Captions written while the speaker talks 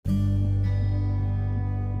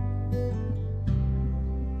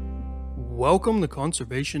Welcome to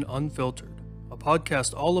Conservation Unfiltered, a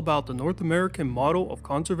podcast all about the North American model of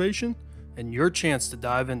conservation and your chance to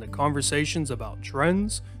dive into conversations about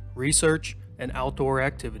trends, research, and outdoor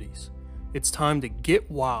activities. It's time to get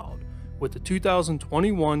wild with the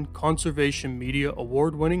 2021 Conservation Media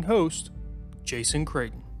Award-winning host, Jason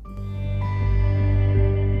Creighton.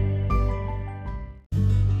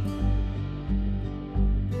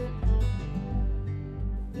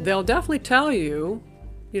 They'll definitely tell you,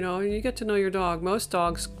 you get to know your dog. Most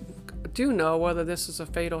dogs do know whether this is a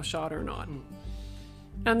fatal shot or not.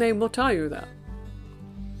 And they will tell you that.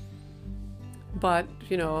 But,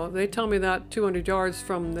 they tell me that 200 yards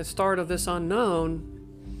from the start of this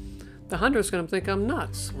unknown, the hunter's going to think I'm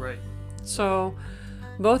nuts. Right. So,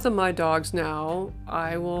 both of my dogs now,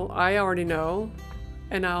 I already know,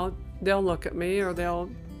 and they'll look at me or they'll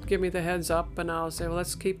give me the heads up and I'll say, well,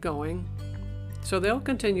 let's keep going. So they'll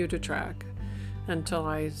continue to track until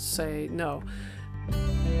I say no.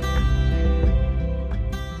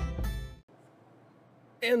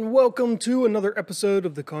 And welcome to another episode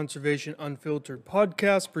of the Conservation Unfiltered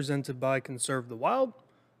podcast presented by Conserve the Wild.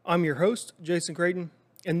 I'm your host, Jason Creighton,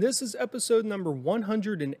 and this is episode number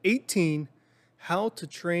 118, How to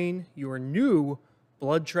Train Your New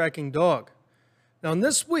Blood Tracking Dog. Now,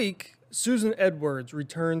 this week, Susan Edwards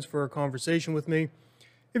returns for a conversation with me.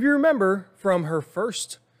 If you remember from her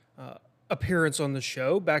first appearance on the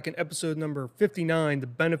show, back in episode number 59, The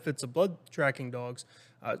Benefits of Blood Tracking Dogs,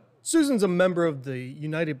 Susan's a member of the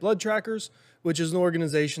United Blood Trackers, which is an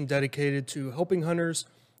organization dedicated to helping hunters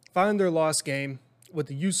find their lost game with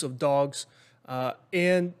the use of dogs.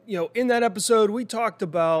 In that episode, we talked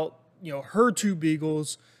about, her two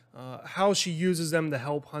beagles, how she uses them to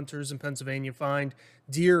help hunters in Pennsylvania find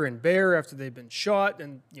deer and bear after they've been shot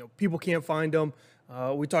and, people can't find them.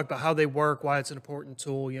 We talked about how they work, why it's an important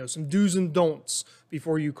tool, some do's and don'ts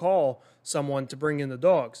before you call someone to bring in the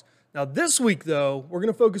dogs. Now, this week, though, we're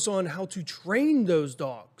going to focus on how to train those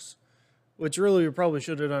dogs, which really we probably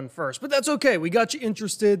should have done first. But that's okay. We got you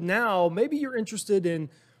interested. Now, maybe you're interested in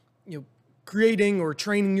creating or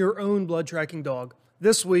training your own blood tracking dog.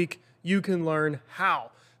 This week, you can learn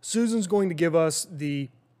how. Susan's going to give us the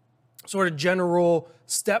sort of general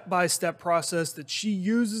step-by-step process that she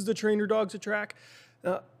uses to train her dogs to track.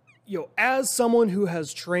 As someone who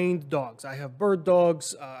has trained dogs, I have bird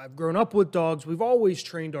dogs, I've grown up with dogs, we've always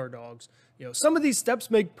trained our dogs. Some of these steps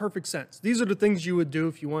make perfect sense. These are the things you would do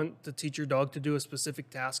if you want to teach your dog to do a specific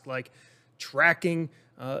task like tracking,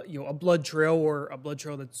 a blood trail or a blood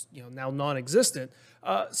trail that's, now non-existent.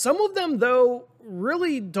 Some of them, though,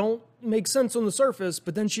 really don't make sense on the surface,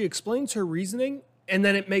 but then she explains her reasoning and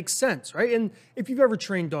then it makes sense, right? And if you've ever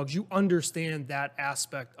trained dogs, you understand that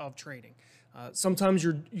aspect of training. Sometimes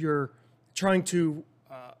you're trying to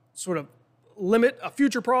sort of limit a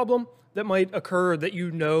future problem that might occur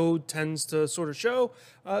that tends to sort of show.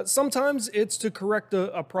 Sometimes it's to correct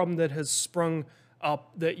a problem that has sprung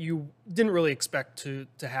up that you didn't really expect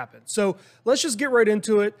to happen. So let's just get right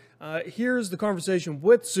into it. Here's the conversation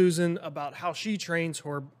with Susan about how she trains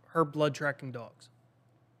her blood tracking dogs.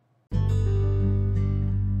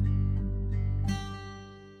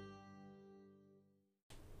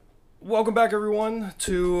 Welcome back, everyone,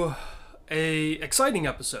 to a exciting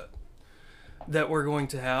episode that we're going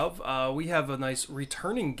to have. We have a nice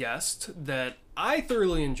returning guest that I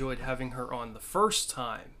thoroughly enjoyed having her on the first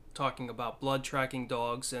time, talking about blood tracking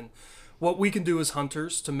dogs and what we can do as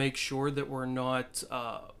hunters to make sure that we're not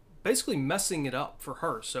basically messing it up for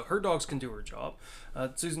her, so her dogs can do her job.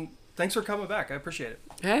 Susan, thanks for coming back. I appreciate it.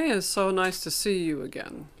 Hey, it's so nice to see you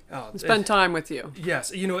again. Spend time with you.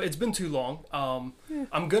 Yes, it's been too long.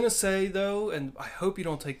 I'm going to say, though, and I hope you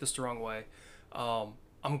don't take this the wrong way,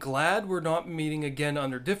 I'm glad we're not meeting again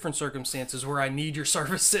under different circumstances where I need your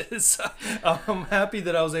services. I'm happy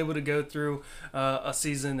that I was able to go through a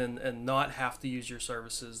season and not have to use your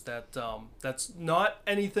services. That's not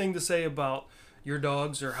anything to say about your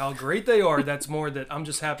dogs or how great they are. That's more that I'm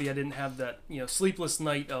just happy I didn't have that sleepless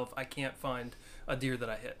night of I can't find a deer that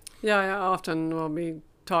I hit. Yeah, I often will be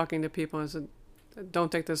talking to people and said,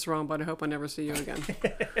 don't take this wrong, but I hope I never see you again.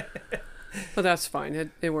 But that's fine.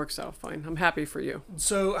 It works out fine. I'm happy for you.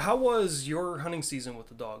 So how was your hunting season with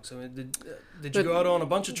the dogs? I mean, did you go out on a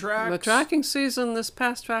bunch of tracks? The tracking season, this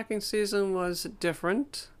past tracking season was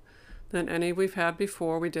different than any we've had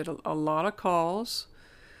before. We did a lot of calls.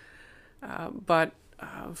 But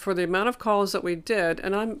for the amount of calls that we did,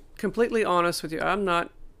 and I'm completely honest with you, I'm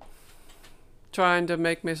not trying to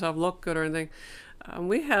make myself look good or anything.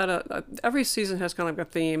 We had every season has kind of like a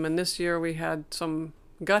theme, and this year we had some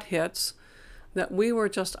gut hits that we were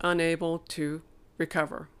just unable to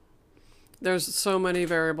recover. there's so many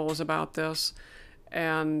variables about this.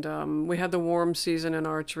 And we had the warm season in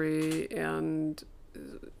archery, and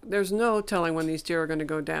there's no telling when these deer are going to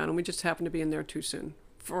go down. And we just happened to be in there too soon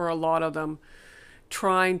for a lot of them,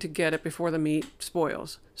 trying to get it before the meat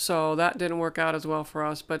spoils. So that didn't work out as well for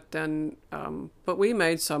us. But then, but we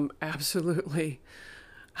made some absolutely,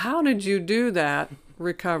 how did you do that,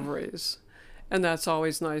 recoveries. And that's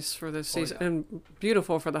always nice for the season, oh, yeah. And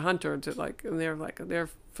beautiful for the hunter to they're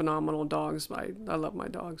phenomenal dogs. I love my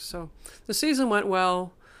dogs. So the season went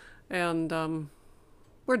well, and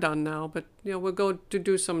we're done now. But we'll go to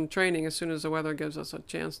do some training as soon as the weather gives us a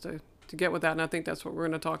chance to get with that. And I think that's what we're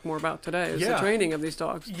going to talk more about today is the training of these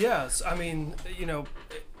dogs. Yes, I mean,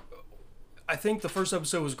 I think the first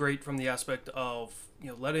episode was great from the aspect of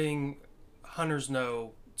letting hunters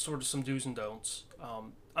know sort of some do's and don'ts.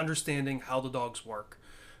 Understanding how the dogs work,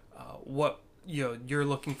 what you're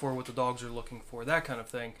looking for, what the dogs are looking for, that kind of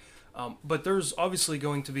thing. But there's obviously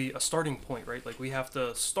going to be a starting point, right? Like we have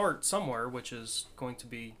to start somewhere, which is going to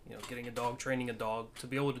be getting a dog, training a dog to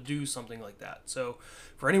be able to do something like that. So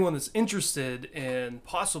for anyone that's interested in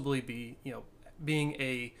possibly being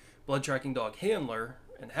a blood tracking dog handler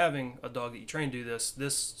and having a dog that you train to do this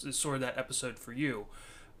is sort of that episode for you.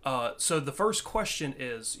 So the first question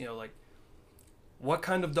is, what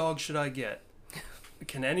kind of dog should I get?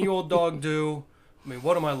 Can any old dog do? I mean,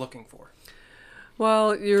 what am I looking for?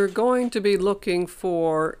 Well, you're going to be looking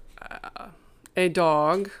for a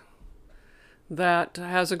dog that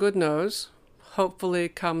has a good nose, hopefully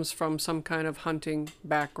comes from some kind of hunting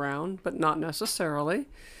background, but not necessarily.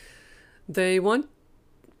 They want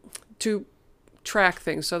to track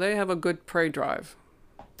things, so they have a good prey drive,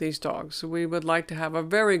 these dogs. We would like to have a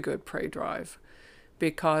very good prey drive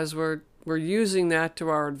because we're using that to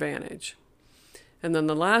our advantage. And then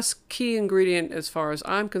the last key ingredient, as far as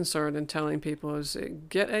I'm concerned in telling people, is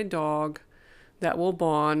get a dog that will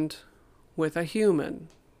bond with a human.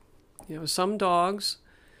 Some dogs,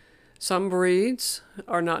 some breeds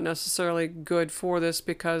are not necessarily good for this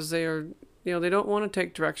because they are, they don't want to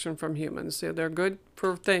take direction from humans. They're good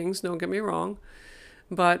for things, don't get me wrong,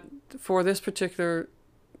 but for this particular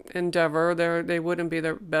endeavor, they wouldn't be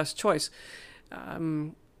their best choice.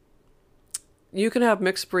 You can have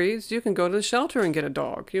mixed breeds. You can go to the shelter and get a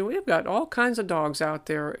dog. We've got all kinds of dogs out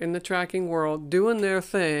there in the tracking world doing their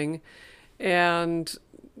thing and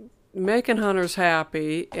making hunters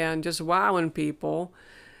happy and just wowing people.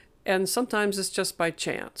 And sometimes it's just by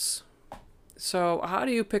chance. So how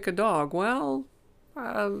do you pick a dog? Well,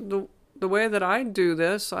 the way that I do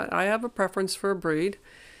this, I have a preference for a breed.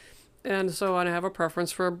 And so I have a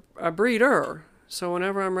preference for a breeder. So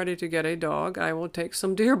whenever I'm ready to get a dog, I will take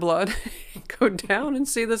some deer blood, go down and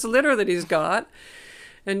see this litter that he's got,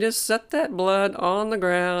 and just set that blood on the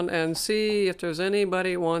ground and see if there's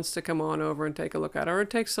anybody who wants to come on over and take a look at it, or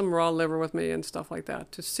take some raw liver with me and stuff like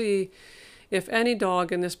that to see if any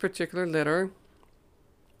dog in this particular litter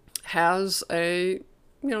has a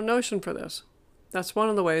notion for this. That's one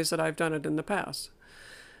of the ways that I've done it in the past.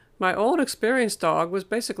 My old experienced dog was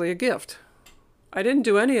basically a gift. I didn't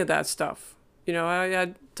do any of that stuff. I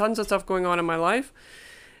had tons of stuff going on in my life,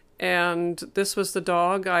 and this was the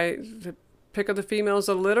dog. I pick up the females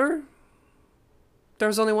of the litter.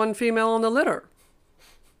 There's only one female in the litter.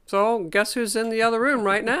 So guess who's in the other room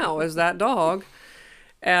right now is that dog,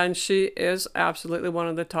 and she is absolutely one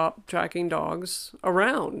of the top tracking dogs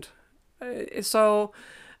around. So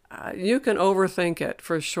you can overthink it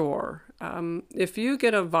for sure. If you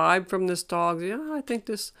get a vibe from this dog, I think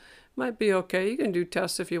this might be okay. You can do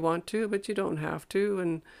tests if you want to, but you don't have to,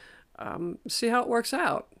 and see how it works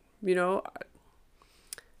out.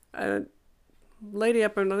 A lady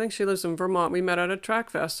up in, I think she lives in Vermont, we met at a track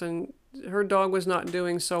fest, and her dog was not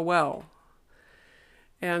doing so well.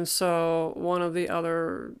 And so one of the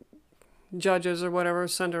other judges or whatever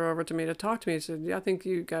sent her over to me to talk to me. He said, I think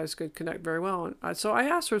you guys could connect very well. And so I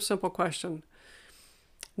asked her a simple question.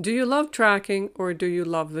 Do you love tracking or do you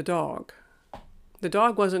love the dog? The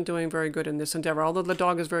dog wasn't doing very good in this endeavor, although the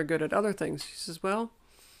dog is very good at other things. She says, well,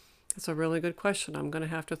 that's a really good question. I'm going to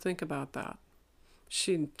have to think about that.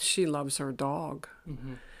 She loves her dog.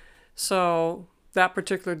 Mm-hmm. So that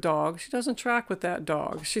particular dog, she doesn't track with that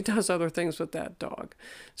dog. She does other things with that dog.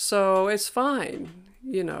 So it's fine,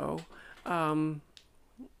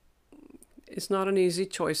 It's not an easy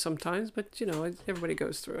choice sometimes, but, everybody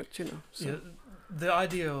goes through it, So. Yeah, the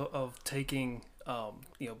idea of taking,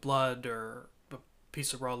 blood or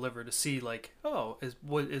piece of raw liver to see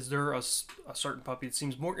is there a certain puppy that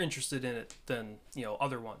seems more interested in it than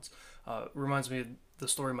other ones. Reminds me of the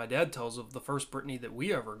story my dad tells of the first Brittany that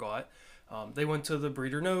we ever got. They went to the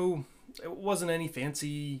breeder. No it wasn't any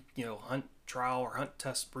fancy, hunt trial or hunt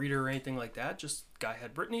test breeder or anything like that. Just guy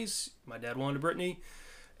had Brittany's. My dad wanted a Brittany.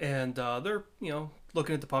 And they're,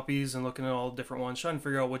 looking at the puppies and looking at all the different ones, trying to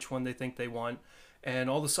figure out which one they think they want. And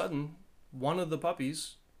all of a sudden, one of the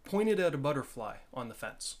puppies pointed at a butterfly on the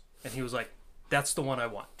fence. And he was like, that's the one I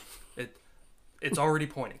want. It's already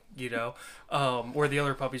pointing, where the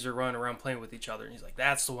other puppies are running around playing with each other. And he's like,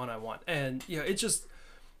 that's the one I want. And, it's just,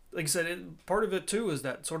 like I said, part of it, too, is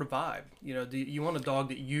that sort of vibe. You want a dog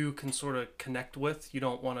that you can sort of connect with. You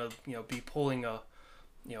don't want to, be pulling a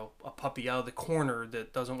puppy out of the corner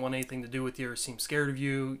that doesn't want anything to do with you or seems scared of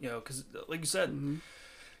you, because like you said,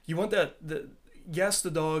 you want that, yes, the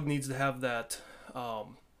dog needs to have that,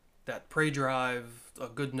 that prey drive, a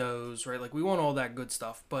good nose, right? Like we want all that good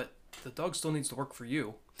stuff, but the dog still needs to work for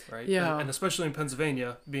you, right? Yeah. And especially in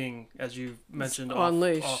Pennsylvania, being, as you mentioned, on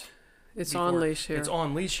leash. It's on leash here. It's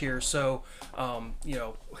on leash here. So,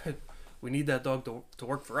 we need that dog to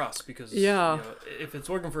work for us because if it's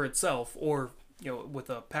working for itself or with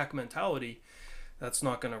a pack mentality, that's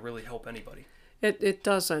not going to really help anybody. It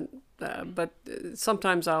doesn't. But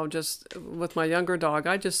sometimes I'll just, with my younger dog,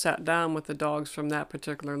 I just sat down with the dogs from that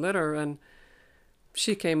particular litter, and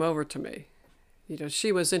she came over to me.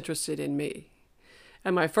 She was interested in me.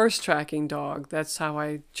 And my first tracking dog, that's how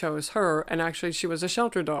I chose her. And actually, she was a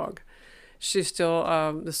shelter dog. She's still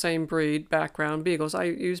the same breed, background, beagles. I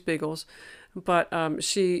use beagles. But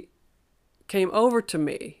she came over to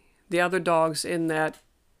me. The other dogs in that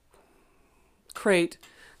crate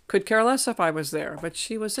could care less if I was there, but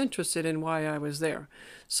she was interested in why I was there.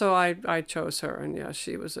 So I chose her, and yeah,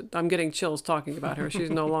 she was, I'm getting chills talking about her. She's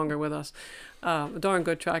no longer with us. A darn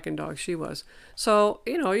good tracking dog she was. So,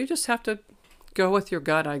 you just have to go with your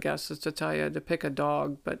gut, I guess, is to tell you to pick a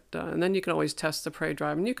dog. But and then you can always test the prey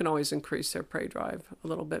drive, and you can always increase their prey drive a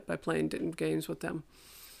little bit by playing games with them.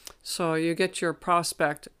 So you get your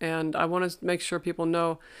prospect, and I want to make sure people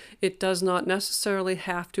know it does not necessarily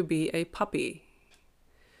have to be a puppy.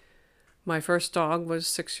 My first dog was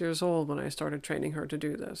 6 years old when I started training her to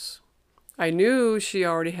do this. I knew she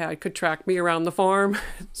already could track me around the farm,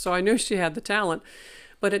 so I knew she had the talent.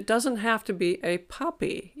 But it doesn't have to be a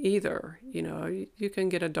puppy either. You can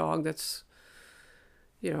get a dog that's,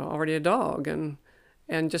 already a dog, and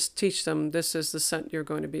just teach them this is the scent you're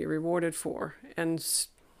going to be rewarded for, and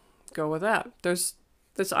go with that.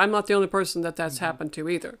 I'm not the only person that's happened to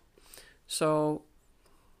either. So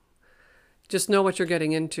just know what you're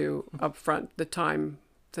getting into up front, the time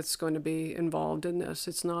that's going to be involved in this.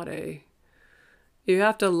 It's not you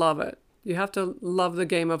have to love it. You have to love the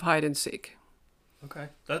game of hide and seek. Okay.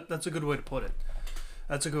 That's a good way to put it.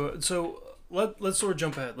 That's a good, so let's sort of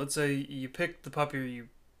jump ahead. Let's say you picked the puppy, or you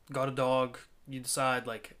got a dog, you decide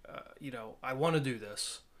I want to do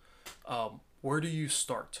this. Where do you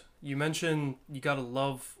start? You mentioned you got to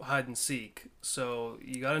love hide and seek, so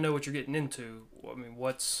you got to know what you're getting into. I mean,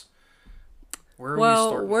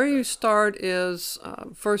 where you start is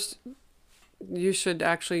first you should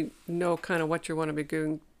actually know kind of what you want to be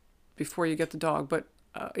doing before you get the dog. But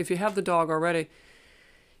if you have the dog already,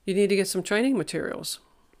 you need to get some training materials.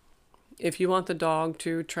 If you want the dog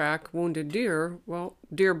to track wounded deer, well,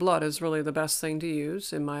 deer blood is really the best thing to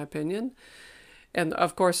use, in my opinion. And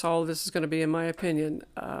of course, all of this is going to be in my opinion.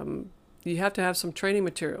 You have to have some training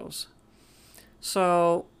materials.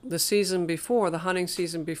 So the hunting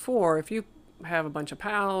season before, if you have a bunch of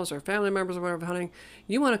pals or family members or whatever hunting,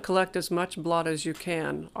 you want to collect as much blood as you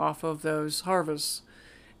can off of those harvests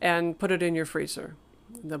and put it in your freezer.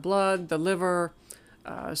 The blood, the liver,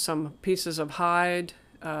 some pieces of hide,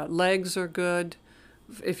 legs are good.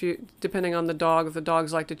 Depending on the dog, if the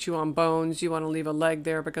dogs like to chew on bones, you want to leave a leg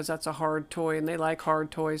there because that's a hard toy, and they like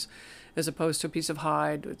hard toys as opposed to a piece of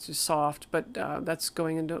hide, which is soft, but that's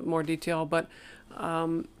going into more detail. But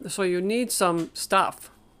so you need some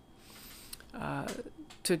stuff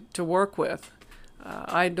to work with.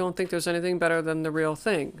 I don't think there's anything better than the real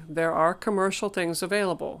thing. There are commercial things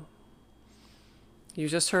available. You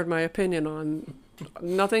just heard my opinion on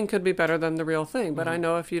nothing could be better than the real thing, but I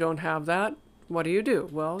know if you don't have that, what do?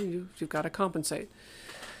 Well, you've got to compensate.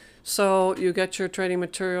 So you get your training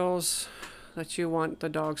materials that you want the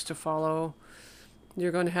dogs to follow.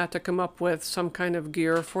 You're going to have to come up with some kind of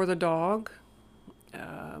gear for the dog.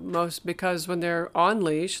 Because when they're on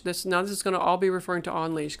leash, this is going to all be referring to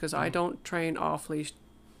on leash because I don't train off leash.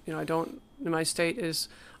 My state is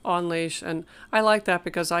on leash, and I like that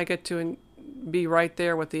because I get to be right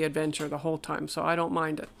there with the adventure the whole time, so I don't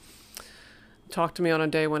mind it. Talk to me on a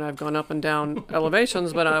day when I've gone up and down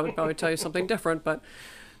elevations, but I would probably tell you something different. But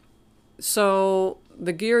so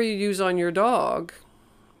the gear you use on your dog,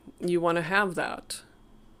 you want to have that.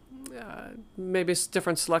 maybe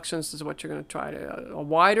different selections is what you're going to try. A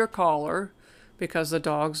wider collar, because the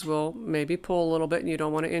dogs will maybe pull a little bit and you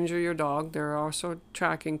don't want to injure your dog. There are also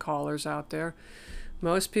tracking collars out there.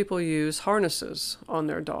 Most people use harnesses on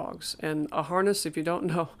their dogs. And a harness, if you don't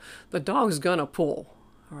know, the dog's going to pull,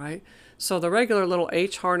 all right? So the regular little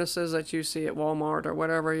H harnesses that you see at Walmart or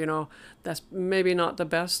whatever, you know, that's maybe not the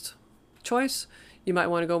best choice. You might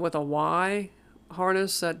want to go with a Y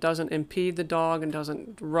harness that doesn't impede the dog and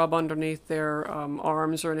doesn't rub underneath their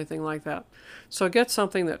arms or anything like that. So get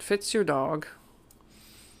something that fits your dog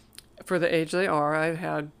for the age they are. I've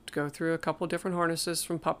had to go through a couple different harnesses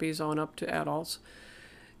from puppies on up to adults.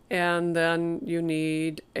 And then you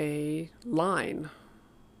need a line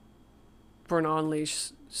for an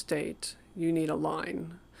on-leash state. You need a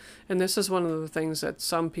line. And this is one of the things that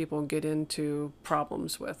some people get into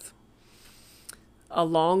problems with. A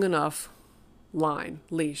long enough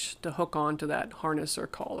leash to hook onto that harness or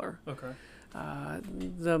collar. Okay.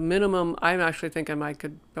 The minimum, I actually think I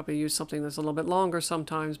could probably use something that's a little bit longer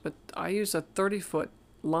sometimes, but I use a 30-foot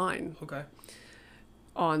line. Okay.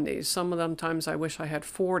 On these. Some of them times I wish I had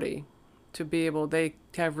 40 to be able, they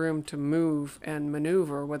have room to move and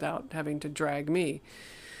maneuver without having to drag me.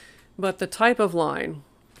 But the type of line,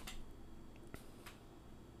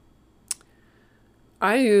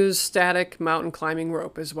 I use static mountain climbing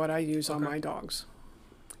rope is what I use on my dogs,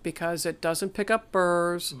 because it doesn't pick up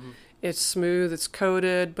burrs. It's smooth, it's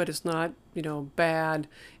coated, but it's not, you know, bad.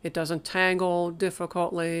 It doesn't tangle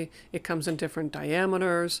difficultly. It comes in different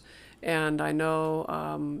diameters. And I know,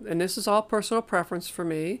 and this is all personal preference for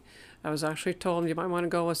me. I was actually told you might want to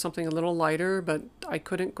go with something a little lighter, but I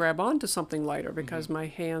couldn't grab onto something lighter because my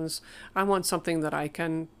hands, I want something that I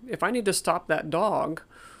can, if I need to stop that dog,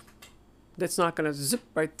 that's not going to zip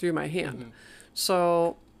right through my hand.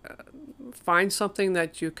 So find something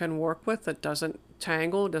that you can work with that doesn't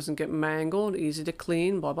tangle, doesn't get mangled, easy to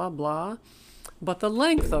clean, blah, blah, blah. But the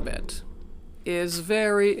length of it is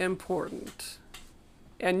very important.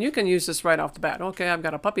 And you can use this right off the bat. Okay, I've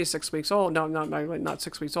got a puppy 6 weeks old. No, not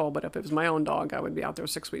 6 weeks old, but if it was my own dog, I would be out there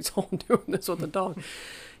 6 weeks old doing this with the dog.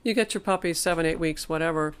 You get your puppy 7, 8 weeks,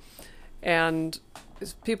 whatever. And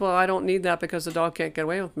people, I don't need that because the dog can't get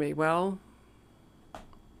away with me. Well,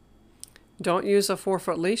 don't use a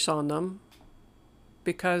 4-foot leash on them,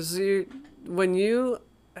 because when you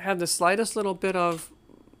have the slightest little bit of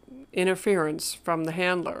interference from the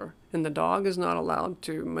handler and the dog is not allowed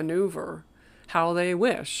to maneuver how they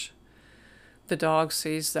wish, the dog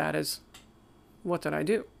sees that as, what did I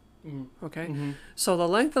do? Okay? So the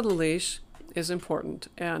length of the leash is important,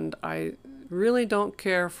 and I really don't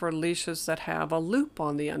care for leashes that have a loop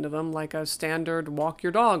on the end of them, like a standard walk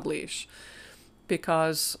your dog leash,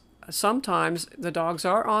 because sometimes the dogs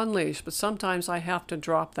are on leash, but sometimes I have to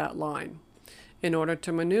drop that line in order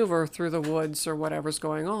to maneuver through the woods or whatever's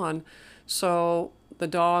going on. So the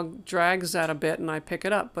dog drags that a bit and I pick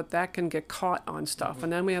it up, but that can get caught on stuff.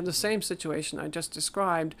 And then we have the same situation I just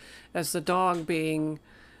described as the dog being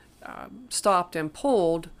stopped and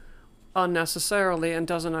pulled unnecessarily and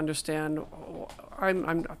doesn't understand, I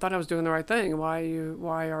thought I was doing the right thing.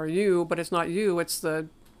 Why are you? But it's not you, it's the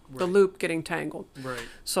loop getting tangled. Right.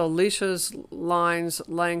 So leashes, lines,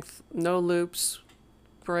 length, no loops,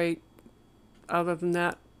 great. Other than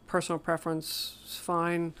that, personal preference is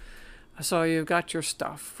fine. So you've got your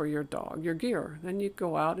stuff for your dog, your gear. Then you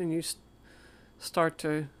go out and you start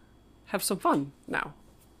to have some fun now.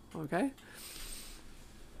 Okay?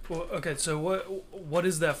 Well, okay, so what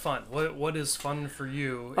is that fun? What is fun for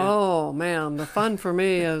you? Oh, man, the fun for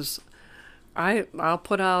me is I'll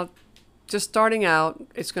put out, just starting out,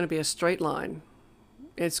 it's going to be a straight line.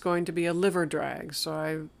 It's going to be a liver drag. So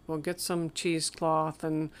I will get some cheesecloth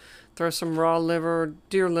and throw some raw liver,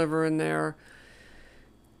 deer liver in there,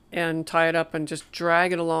 and tie it up and just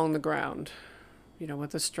drag it along the ground, you know,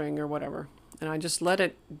 with a string or whatever. And I just let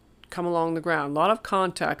it come along the ground. A lot of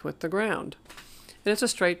contact with the ground. And it's a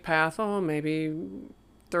straight path, maybe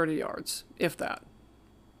 30 yards, if that.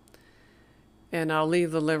 And I'll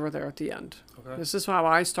leave the liver there at the end. Okay. This is how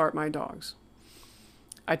I start my dogs.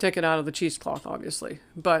 I take it out of the cheesecloth, obviously,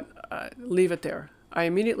 but leave it there. I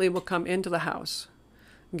immediately will come into the house,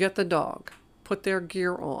 get the dog, put their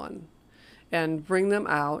gear on, and bring them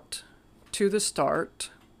out to the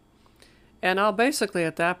start. And I'll basically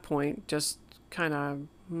at that point just kind of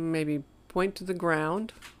maybe point to the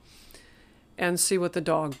ground and see what the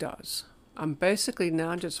dog does. I'm basically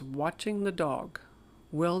now just watching the dog.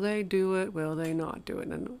 Will they do it? Will they not do it?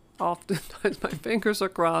 And oftentimes my fingers are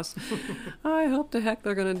crossed. I hope the heck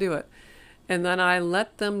they're going to do it. And then I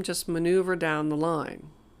let them just maneuver down the line.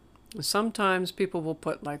 Sometimes people will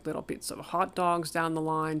put like little pieces of hot dogs down the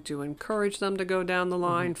line to encourage them to go down the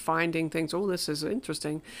line, finding things. Oh, this is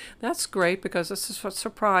interesting. That's great because it's a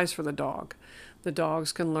surprise for the dog. The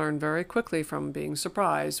dogs can learn very quickly from being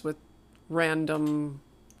surprised with random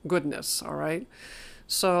goodness, all right?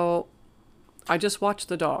 So I just watch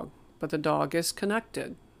the dog, but the dog is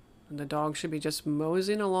connected. And the dog should be just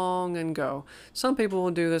moseying along and go. Some people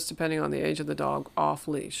will do this depending on the age of the dog, off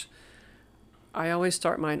leash. I always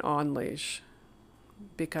start mine on leash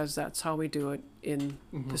because that's how we do it in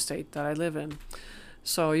the state that I live in.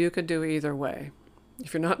 So you could do either way.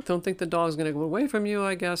 If you're not, don't think the dog's going to go away from you,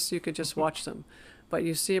 I guess you could just watch them. But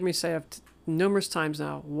you see me say numerous times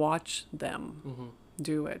now, watch them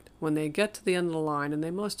do it. When they get to the end of the line, and they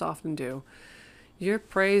most often do, you're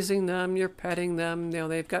praising them, you're petting them,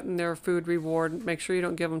 they've gotten their food reward. Make sure you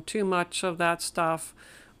don't give them too much of that stuff.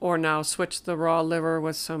 Or now switch the raw liver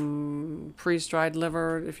with some freeze-dried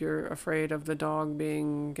liver if you're afraid of the dog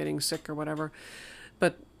getting sick or whatever.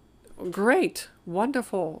 But great,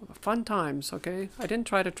 wonderful, fun times, okay? I didn't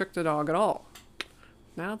try to trick the dog at all.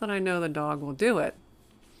 Now that I know the dog will do it,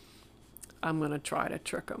 I'm going to try to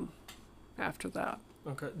trick him after that.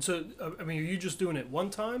 Okay. So, I mean, are you just doing it one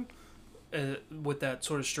time with that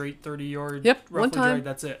sort of straight 30-yard Yep, roughly one time. drag?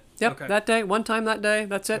 That's it? Yep, Okay. that day, one time that day,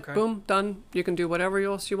 that's it. Okay. Boom, done. You can do whatever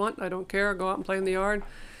else you want. I don't care. Go out and play in the yard.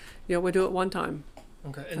 We do it one time.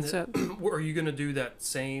 Okay. And That's it. Are you going to do that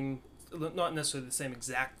same, not necessarily the same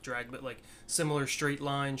exact drag, but like similar straight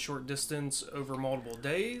line, short distance over multiple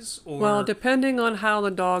days? Or... Well, depending on how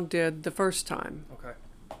the dog did the first time. Okay.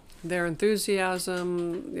 Their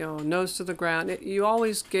enthusiasm, nose to the ground. You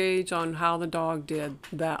always gauge on how the dog did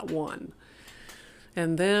that one.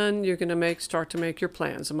 And then you're going to start to make your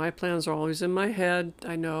plans. And my plans are always in my head.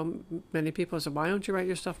 I know many people say, why don't you write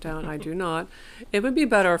your stuff down? I do not. It would be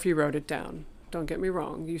better if you wrote it down. Don't get me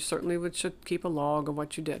wrong. You certainly should keep a log of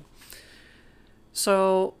what you did.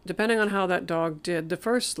 So depending on how that dog did the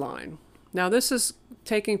first line. Now this is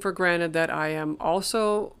taking for granted that I am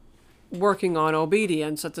also working on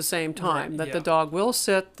obedience at the same time, that the dog will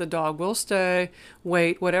sit, the dog will stay,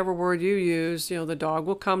 wait, whatever word you use, the dog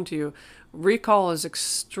will come to you. Recall is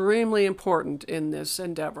extremely important in this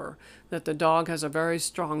endeavor, that the dog has a very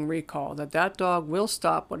strong recall, that dog will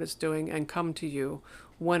stop what it's doing and come to you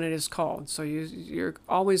when it is called. So you're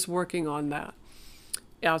always working on that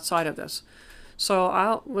outside of this. So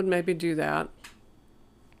I would maybe do that.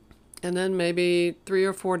 And then maybe 3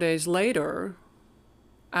 or 4 days later,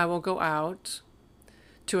 I will go out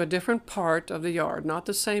to a different part of the yard, not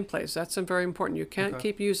the same place. That's very important. You can't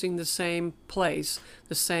keep using the same place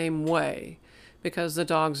the same way because the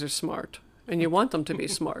dogs are smart and you want them to be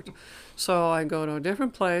smart. So I go to a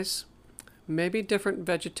different place, maybe different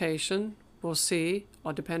vegetation. We'll see,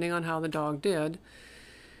 depending on how the dog did.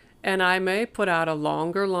 And I may put out a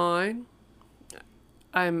longer line.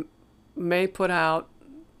 I may put out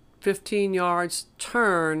 15 yards,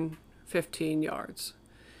 turn 15 yards.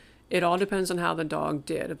 It all depends on how the dog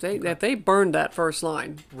did. If they burned that first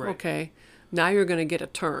line, okay, now you're going to get a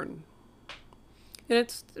turn. And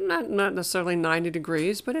it's not necessarily 90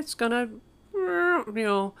 degrees, but it's going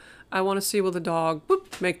to, I want to see will the dog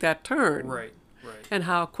make that turn. Right. And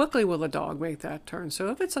how quickly will the dog make that turn. So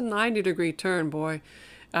if it's a 90-degree turn, boy,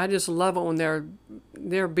 I just love it when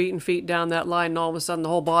they're beating feet down that line and all of a sudden the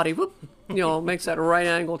whole body, makes that right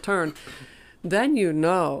angle turn. Then you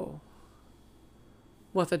know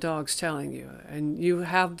what the dog's telling you, and you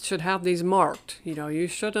should have these marked. You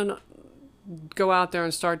shouldn't go out there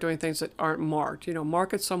and start doing things that aren't marked.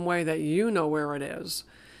 Mark it some way that you know where it is.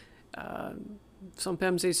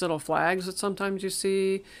 Sometimes these little flags that sometimes you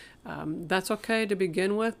see, that's okay to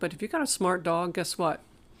begin with, but if you got a smart dog, guess what?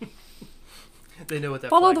 They know what that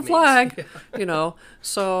follow flag the means. flag.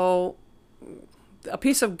 So a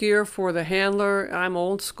piece of gear for the handler. I'm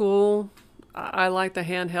old school. I like the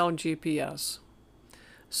handheld GPS.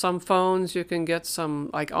 Some phones you can get some,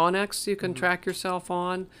 like Onyx, you can track yourself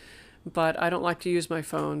on, but I don't like to use my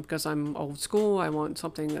phone because I'm old school. I want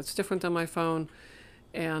something that's different than my phone,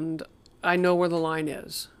 and I know where the line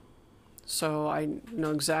is, so I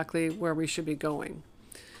know exactly where we should be going.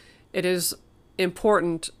 It is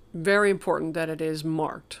important, very important, that it is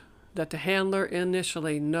marked, that the handler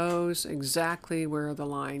initially knows exactly where the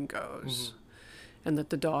line goes. And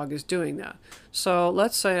that the dog is doing that. So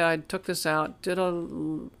let's say I took this out, did a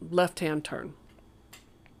left-hand turn,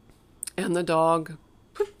 and the dog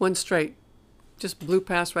went straight, just blew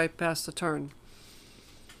right past the turn.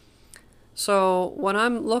 So when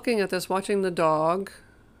I'm looking at this, watching the dog,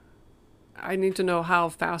 I need to know how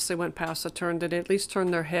fast they went past the turn. Did they at least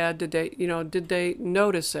turn their head? Did they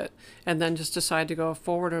notice it and then just decide to go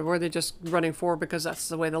forward, or were they just running forward because that's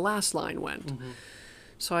the way the last line went? Mm-hmm.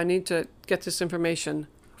 So I need to get this information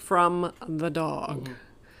from the dog. Mm-hmm.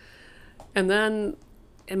 And then,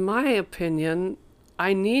 in my opinion,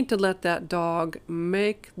 I need to let that dog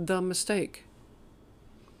make the mistake.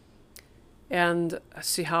 And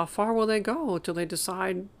see how far will they go till they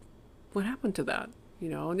decide what happened to that.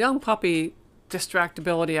 Young puppy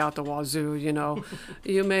distractibility out the wazoo,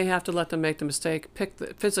 You may have to let them make the mistake,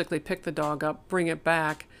 physically pick the dog up, bring it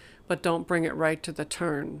back, but don't bring it right to the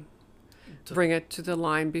turn. Bring it to the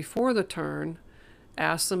line before the turn.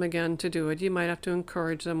 Ask them again to do it. You might have to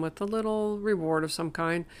encourage them with a little reward of some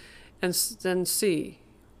kind, and then see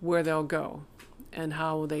where they'll go and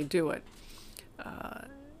how they do it.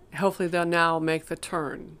 Hopefully they'll now make the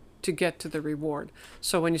turn to get to the reward.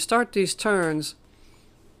 So when you start these turns,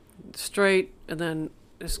 straight and then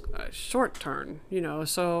a short turn,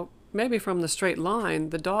 so maybe from the straight line,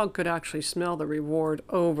 the dog could actually smell the reward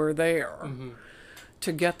over there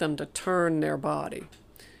to get them to turn their body.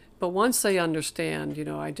 But once they understand,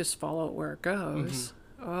 I just follow it where it goes,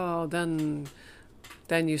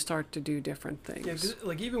 then you start to do different things. Yeah, 'cause,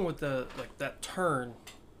 like, even with that turn,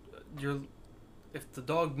 if the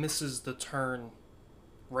dog misses the turn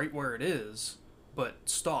right where it is, but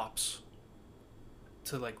stops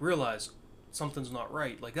to realize something's not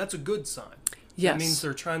right, that's a good sign. Yes. That means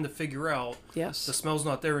they're trying to figure out the Yes. smell's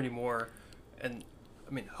not there anymore, and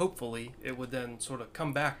hopefully it would then sort of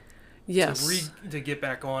come back Yes. to get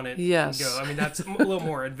back on it Yes. and go. That's a little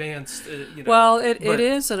more advanced, Well, it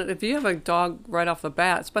is, and if you have a dog right off the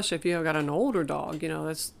bat, especially if you've got an older dog,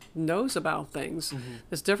 that knows about things,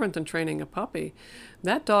 it's different than training a puppy.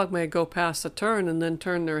 That dog may go past the turn and then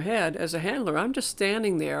turn their head. As a handler, I'm just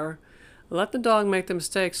standing there. Let the dog make the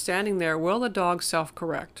mistake, standing there. Will the dog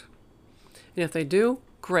self-correct? And if they do,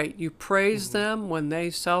 great. You praise them when they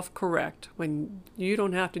self-correct, when you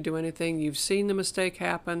don't have to do anything. You've seen the mistake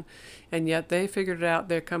happen, and yet they figured it out.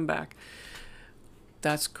 They come back.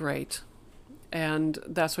 That's great. And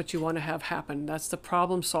that's what you want to have happen. That's the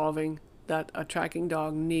problem solving that a tracking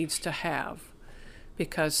dog needs to have.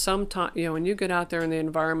 Because sometimes, when you get out there in the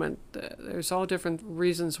environment, there's all different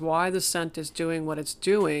reasons why the scent is doing what it's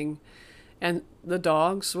doing, and the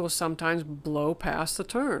dogs will sometimes blow past the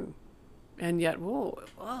turn. And yet,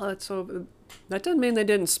 that doesn't mean they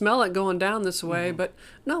didn't smell it going down this way, but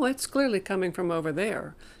no, it's clearly coming from over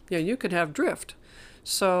there. You could have drift.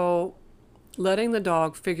 So letting the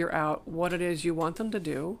dog figure out what it is you want them to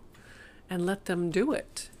do and let them do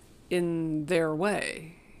it in their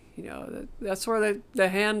way. That's where the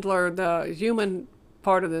handler, the human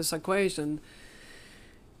part of this equation,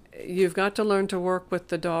 you've got to learn to work with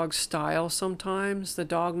the dog's style sometimes. The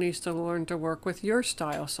dog needs to learn to work with your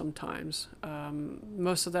style sometimes.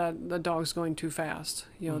 Most of that, the dog's going too fast.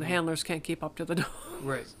 The handlers can't keep up to the dog.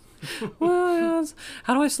 Right. Well,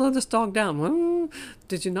 how do I slow this dog down? Well,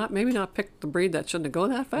 did you maybe not pick the breed that shouldn't have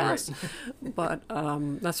gone that fast? Right. But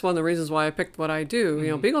that's one of the reasons why I picked what I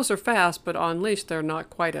do. Beagles are fast, but on leash they're not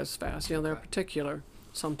quite as fast. They're particular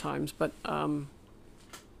sometimes. But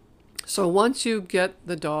so once you get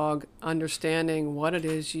the dog understanding what it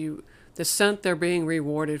is the scent they're being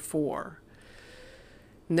rewarded for,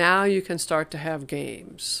 now you can start to have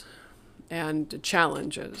games and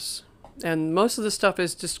challenges. And most of the stuff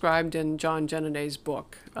is described in John Genaday's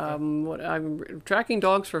book. I'm tracking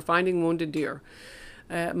dogs for finding wounded deer.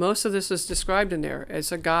 Most of this is described in there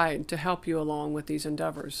as a guide to help you along with these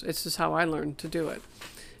endeavors. This is how I learned to do it.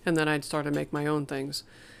 And then I'd start to make my own things.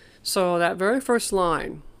 So that very first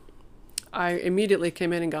line, I immediately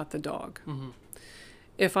came in and got the dog.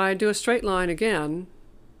 If I do a straight line again,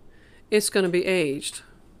 it's going to be aged.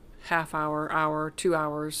 Half hour, 2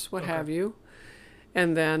 hours, what have you.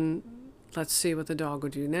 And then let's see what the dog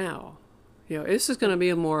would do now. This is going to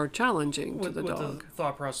be more challenging to the dog. The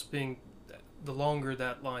thought process being the longer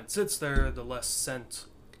that line sits there, the less scent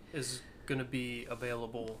is going to be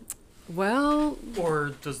available. Well...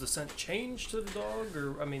 Or does the scent change to the dog?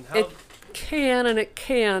 Or, how... It can and it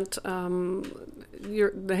can't.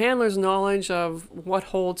 The handler's knowledge of what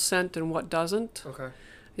holds scent and what doesn't. Okay.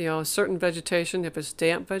 Certain vegetation, if it's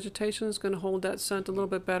damp vegetation, is going to hold that scent a little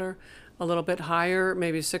bit better. A little bit higher,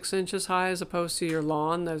 maybe 6 inches high, as opposed to your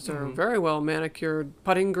lawn. Those are very well manicured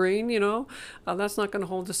putting green, that's not going to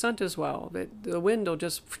hold the scent as well. The wind will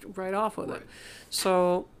just right off with it.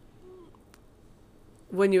 So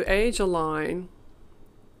when you age a line,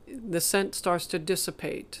 the scent starts to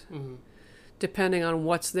dissipate, depending on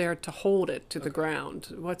what's there to hold it to the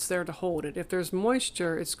ground, what's there to hold it. If there's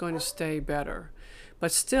moisture, it's going to stay better.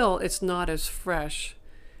 but still it's not as fresh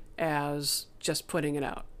as just putting it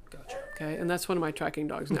out. Gotcha. Okay, and that's one of my tracking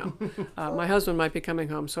dogs now. My husband might be coming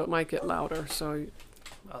home, so it might get louder. So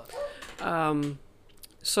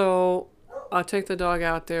I'll take the dog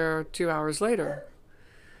out there 2 hours later.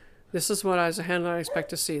 This is what, as a handler, I expect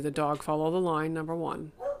to see. The dog follow the line, number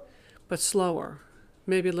one, but slower,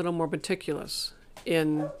 maybe a little more meticulous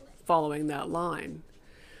in following that line.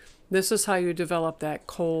 This is how you develop that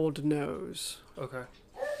cold nose. Okay.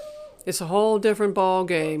 It's a whole different ball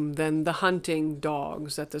game than the hunting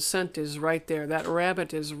dogs, that the scent is right there. That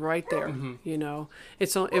rabbit is right there, you know.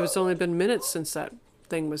 It was only been minutes since that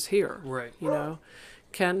thing was here, Right. you know.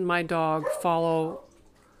 Can my dog follow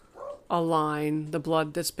a line, the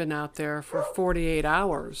blood that's been out there for 48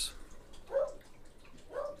 hours?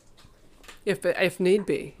 If need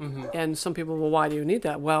be. And some people, well, why do you need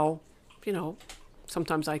that? Well, you know,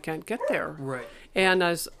 sometimes I can't get there. Right. And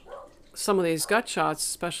as some of these gut shots,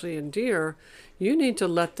 especially in deer, you need to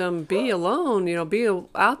let them be alone, you know, be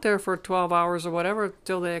out there for 12 hours or whatever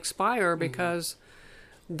till they expire, because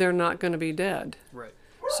they're not going to be dead. Right.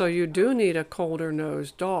 So you do need a colder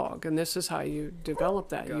nosed dog, and this is how you develop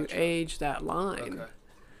that. You Gotcha. age that line. Okay.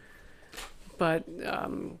 But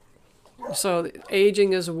so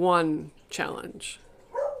aging is one challenge.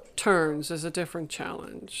 Turns is a different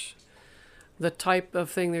challenge. The type of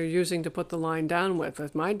thing they're using to put the line down with.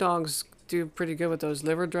 If my dogs do pretty good with those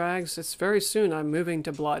liver drags, it's very soon I'm moving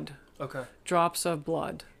to blood. Okay. Drops of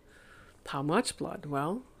blood. How much blood?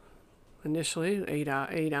 Well, initially 8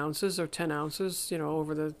 ounces or 10 ounces, you know,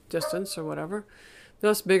 over the distance or whatever.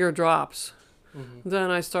 Those bigger drops.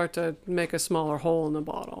 Then I start to make a smaller hole in the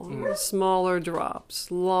bottle. Smaller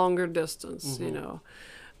drops, longer distance, you know.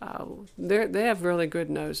 They have really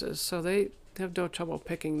good noses, so they have no trouble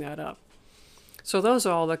picking that up. So those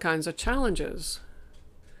are all the kinds of challenges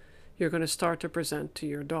you're going to start to present to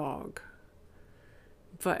your dog.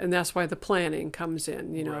 And that's why the planning comes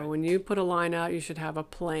in. You know, Right. when you put a line out, you should have a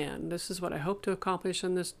plan. This is what I hope to accomplish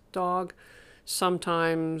in this dog.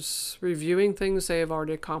 Sometimes reviewing things they have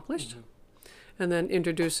already accomplished, and then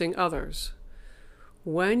introducing others.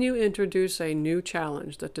 When you introduce a new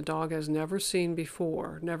challenge that the dog has never seen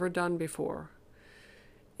before, never done before,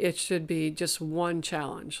 it should be just one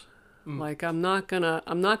challenge. Like I'm not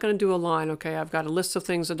gonna do a line. Okay, I've got a list of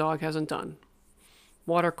things the dog hasn't done: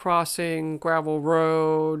 water crossing, gravel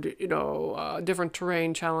road, you know, different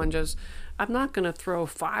terrain challenges. I'm not gonna throw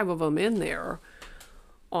 5 of them in there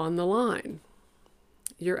on the line.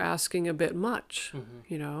 You're asking a bit much,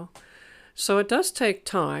 you know. So it does take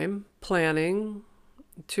time, planning,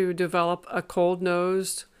 to develop a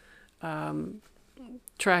cold-nosed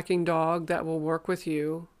tracking dog that will work with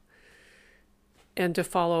you, and to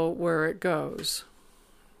follow where it goes.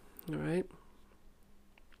 All right.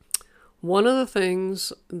 One of the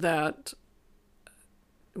things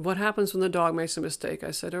what happens when the dog makes a mistake,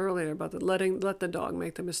 I said earlier about let the dog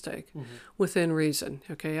make the mistake within reason.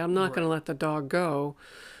 Okay, I'm not going to let the dog go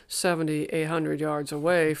 70, 800 yards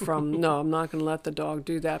away from, no, I'm not going to let the dog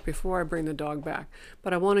do that before I bring the dog back.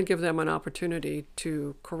 But I want to give them an opportunity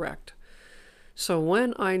to correct. So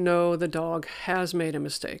when I know the dog has made a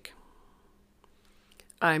mistake,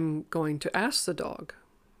 I'm going to ask the dog,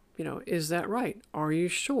 you know, is that right? Are you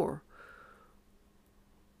sure?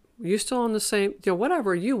 You still on the same, you know,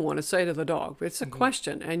 whatever you want to say to the dog. It's a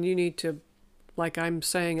question, and you need to, like I'm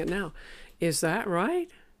saying it now, is that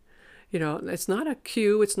right? You know, it's not a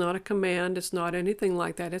cue, it's not a command, it's not anything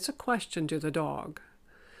like that. It's a question to the dog.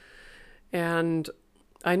 And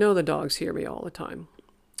I know the dogs hear me all the time.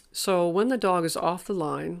 So when the dog is off the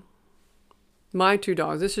line, my 2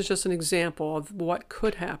 dogs, this is just an example of what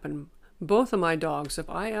could happen. Both of my dogs, if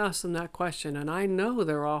I ask them that question and I know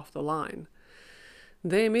they're off the line,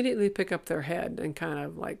 they immediately pick up their head and kind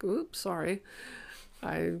of like, oops, sorry,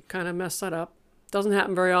 I kind of messed that up. Doesn't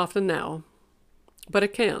happen very often now, but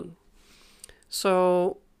it can.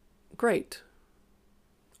 So, great.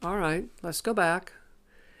 All right, let's go back.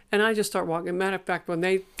 And I just start walking. Matter of fact, when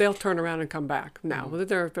they'll turn around and come back now.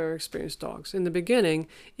 They're very experienced dogs. In the beginning,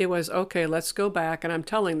 it was, okay, let's go back. And I'm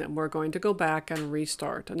telling them, we're going to go back and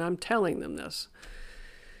restart. And I'm telling them this.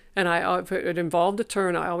 And if it involved a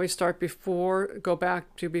turn, I always go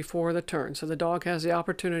back to before the turn. So the dog has the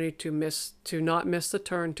opportunity to not miss the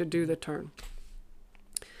turn, to do the turn.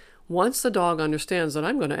 Once the dog understands that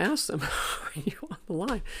I'm going to ask them, are you on the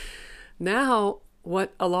line? Now,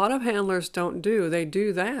 what a lot of handlers don't do, they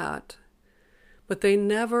do that, but they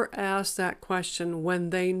never ask that question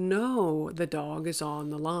when they know the dog is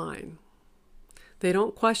on the line. They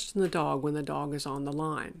don't question the dog when the dog is on the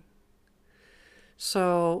line.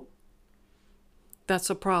 So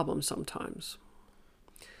that's a problem sometimes.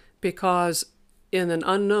 because in an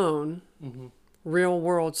unknown real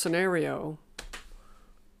world scenario,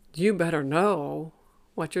 you better know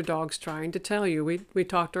what your dog's trying to tell you. We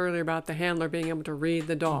talked earlier about the handler being able to read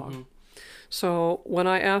the dog. So when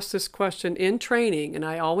I asked this question in training, and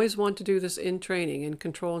I always want to do this in training, in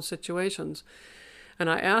controlled situations, and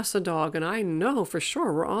I asked the dog, and I know for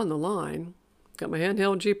sure we're on the line, got my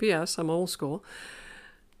handheld GPS, I'm old school.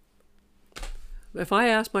 If I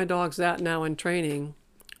ask my dogs that now in training,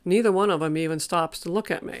 neither one of them even stops to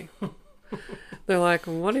look at me. They're like,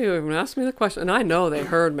 what are you even asking me the question? And I know they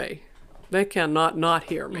heard me. They cannot not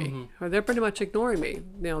hear me. They're pretty much ignoring me.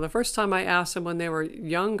 The first time I asked them when they were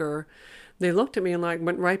younger, they looked at me and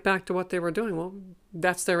went right back to what they were doing. Well,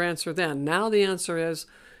 that's their answer then. Now the answer is,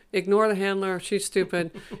 ignore the handler. She's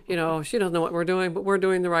stupid. She doesn't know what we're doing, but we're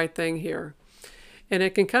doing the right thing here. And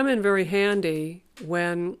it can come in very handy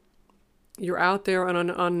when you're out there on an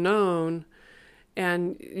unknown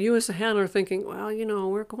and you as a handler thinking, well,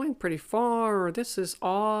 we're going pretty far, or this is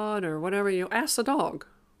odd, or whatever. You ask the dog,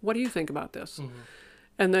 what do you think about this?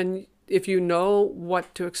 And then if you know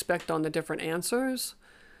what to expect on the different answers,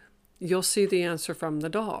 you'll see the answer from the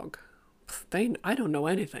dog. I don't know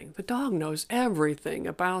anything. The dog knows everything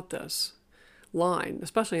about this line,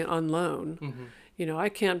 especially an unknown. I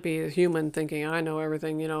can't be a human thinking I know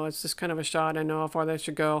everything. It's just kind of a shot. I know how far they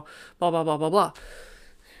should go, blah, blah, blah, blah, blah.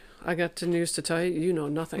 I got news to tell you, you know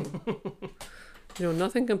nothing. You know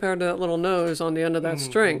nothing compared to that little nose on the end of that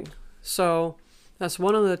string. So that's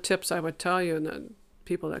one of the tips I would tell you, and that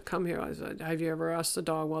people that come here, I said, have you ever asked the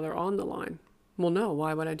dog while they're on the line? Well, no.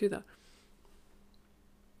 Why would I do that?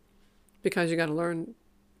 Because you got to learn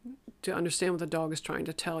to understand what the dog is trying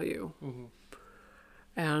to tell you.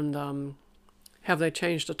 And have they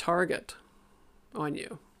changed a target on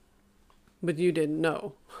you? But you didn't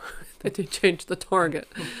know that they changed the target.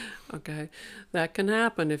 Okay, that can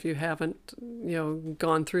happen if you haven't,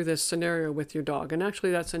 gone through this scenario with your dog. And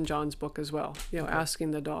actually, that's in John's book as well. Asking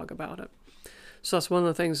the dog about it. So that's one of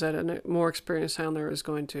the things that a more experienced handler is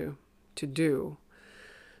going to do.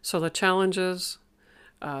 So the challenges,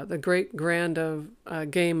 the great grand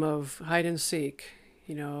game of hide and seek.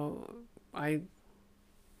 I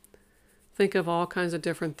think of all kinds of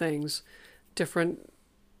different things, different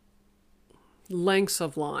lengths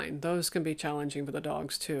of line. Those can be challenging for the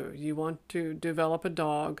dogs too. You want to develop a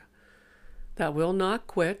dog that will not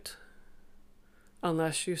quit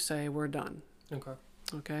unless you say we're done.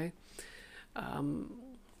 Okay.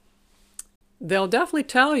 They'll definitely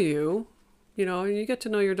tell you, you get to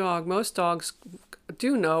know your dog. Most dogs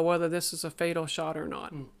do know whether this is a fatal shot or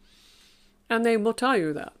not. And they will tell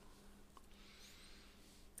you that.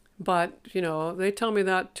 But, they tell me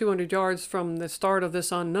that 200 yards from the start of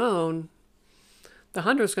this unknown, the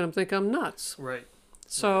hunter's going to think I'm nuts. Right.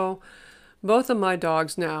 So both of my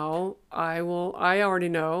dogs now, I already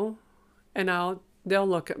know, and they'll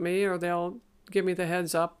look at me, or they'll give me the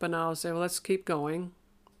heads up, and I'll say, well, let's keep going.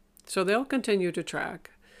 So they'll continue to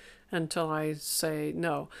track until I say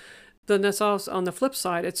no. Then that's also on the flip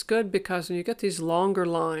side, it's good because when you get these longer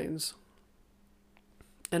lines,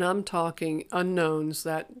 and I'm talking unknowns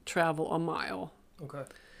that travel a mile. Okay.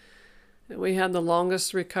 We had the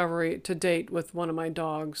longest recovery to date with one of my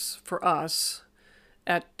dogs for us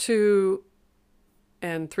at 2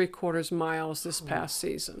 3/4 miles this past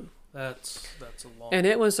season. That's a long. And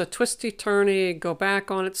it was a twisty-turny, go back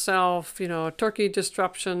on itself, turkey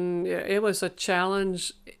disruption. It was a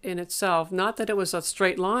challenge in itself. Not that it was a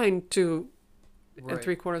straight line 2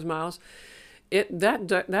 3/4 miles.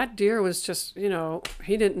 That deer was just,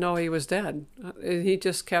 he didn't know he was dead. He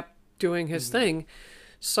just kept doing his thing.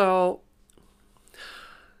 So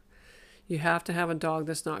you have to have a dog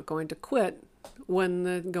that's not going to quit when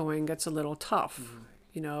the going gets a little tough.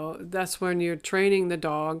 That's when you're training the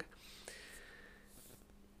dog.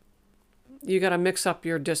 You got to mix up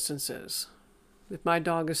your distances. If my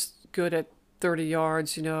dog is good at 30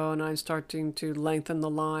 yards, and I'm starting to lengthen the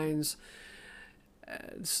lines,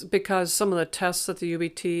 because some of the tests that the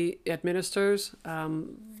UBT administers,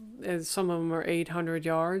 some of them are 800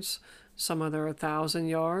 yards, some of them are 1,000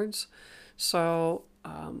 yards. So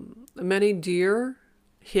many deer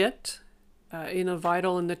hit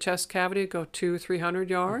vital in the chest cavity go 200-300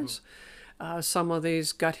 yards. Some of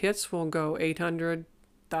these gut hits will go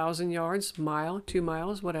 800,000 yards, mile, 2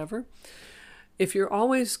 miles, whatever. If you're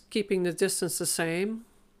always keeping the distance the same,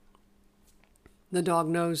 the dog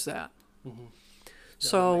knows that.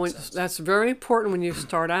 So that's very important when you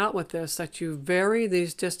start out with this, that you vary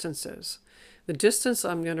these distances. The distance,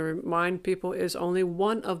 I'm going to remind people, is only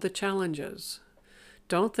one of the challenges.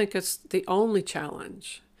 Don't think it's the only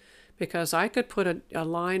challenge, because I could put a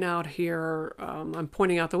line out here. I'm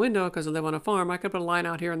pointing out the window because I live on a farm. I could put a line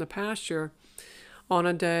out here in the pasture on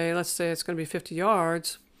a day, let's say it's going to be 50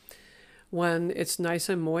 yards, when it's nice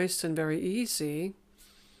and moist and very easy,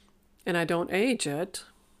 and I don't age it,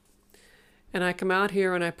 and I come out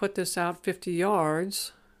here and I put this out 50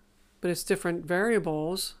 yards, but it's different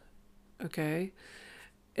variables, okay,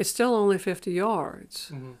 it's still only 50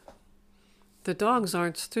 yards. Mm-hmm. The dogs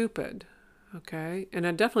aren't stupid, okay? And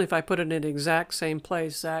then definitely if I put it in the exact same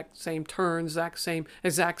place, exact same turns,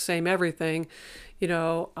 exact same everything, you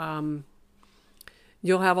know,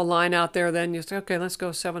 you'll have a line out there, then you say, okay, let's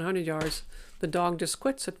go 700 yards. The dog just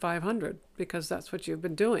quits at 500 because that's what you've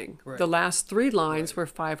been doing. Right. The last 3 lines were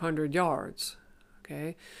 500 yards,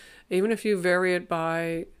 okay? Even if you vary it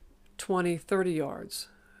by 20, 30 yards,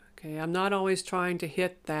 okay? I'm not always trying to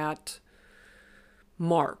hit that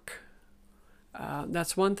mark.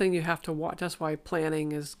 That's one thing you have to watch. That's why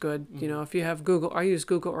planning is good. You know, if you have Google, I use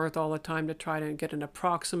Google Earth all the time to try to get an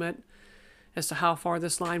approximate as to how far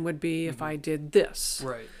this line would be if I did this.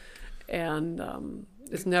 Right. And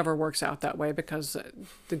it never works out that way because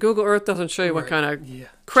the Google Earth doesn't show you what kind of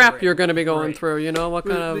crap crap you're going to be going through. You know, what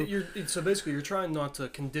kind of... So basically, you're trying not to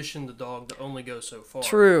condition the dog to only go so far.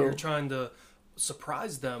 True. You're trying to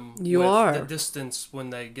surprise them with the distance when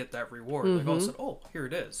they get that reward. Like all of a sudden, oh, here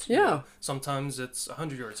it is. Yeah. You know, sometimes it's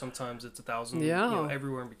 100 yards, sometimes it's 1,000. Yeah. You know,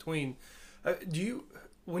 everywhere in between.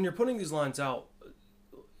 When you're putting these lines out,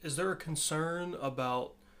 is there a concern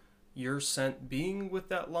about your scent being with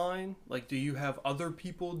that line? Like, do you have other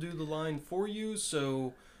people do the line for you?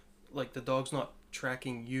 So, like, the dog's not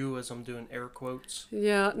tracking you, as I'm doing air quotes?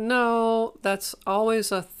 Yeah, no, that's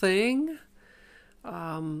always a thing.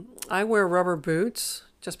 I wear rubber boots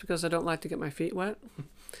just because I don't like to get my feet wet.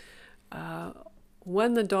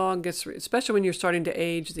 When the dog gets, especially when you're starting to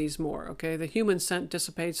age these more, okay, the human scent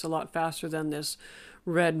dissipates a lot faster than this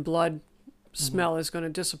red blood smell is going to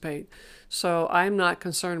dissipate. So I'm not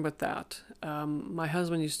concerned with that. My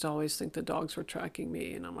husband used to always think the dogs were tracking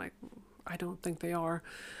me, and I'm like, I don't think they are.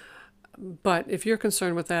 But if you're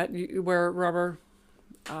concerned with that, you wear rubber.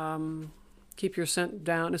 Keep your scent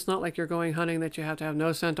down. It's not like you're going hunting that you have to have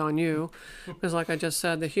no scent on you, because like I just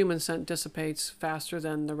said, the human scent dissipates faster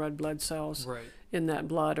than the red blood cells in that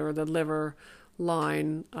blood, or the liver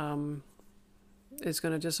line is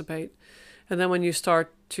going to dissipate. And then when you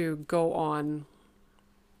start to go on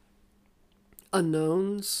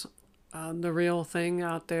unknowns, the real thing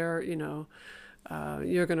out there, you know,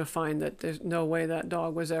 you're going to find that there's no way that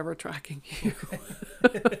dog was ever tracking you.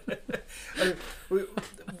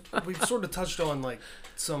 We've sort of touched on like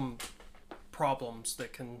some problems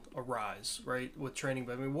that can arise, right, with training.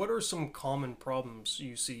 But I mean, what are some common problems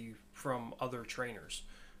you see from other trainers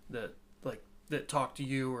that talk to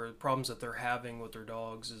you, or problems that they're having with their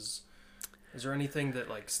dogs? Is there anything that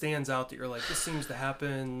like stands out that you're like, this seems to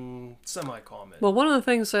happen semi-common? Well, one of the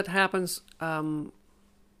things that happens, I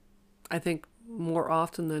think more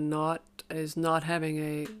often than not, is not having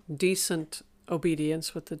a decent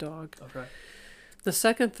obedience with the dog. Okay. The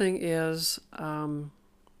second thing is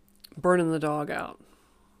burning the dog out.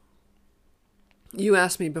 You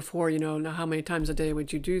asked me before, you know, how many times a day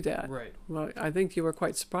would you do that? Right. Well, I think you were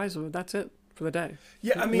quite surprised with it. That's it for the day.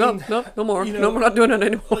 Yeah, I mean... No more. You know, No, we're not doing it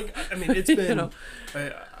anymore. Like, I mean, it's been... You know.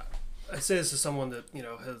 I say this to someone that, you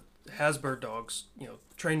know, has bird dogs, you know,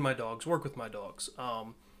 train my dogs, work with my dogs,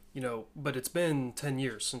 you know, but it's been 10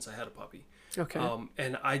 years since I had a puppy. Okay.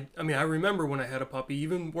 And I mean, I remember when I had a puppy,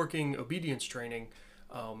 even working obedience training,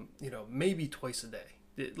 you know, maybe twice a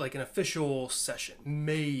day, like an official session,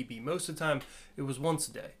 maybe. Most of the time, it was once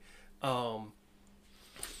a day.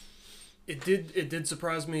 It did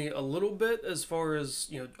surprise me a little bit as far as,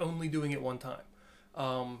 you know, only doing it one time.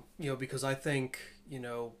 You know, because I think, you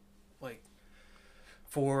know, like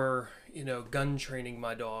for, you know, gun training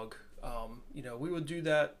my dog, you know, we would do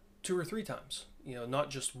that 2 or 3 times, you know,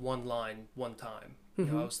 not just one line one time. You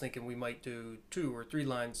know, I was thinking we might do 2 or 3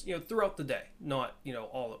 lines, you know, throughout the day, not, you know,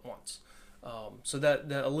 all at once. So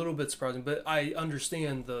that a little bit surprising, but I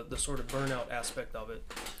understand the sort of burnout aspect of it.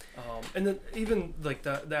 And then even like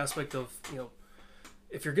the aspect of, you know,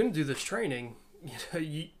 if you're going to do this training, you know,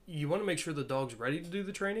 you want to make sure the dog's ready to do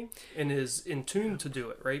the training and is in tune to do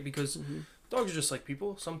it, right? Because dogs are just like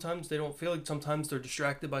people. Sometimes they don't feel like, sometimes they're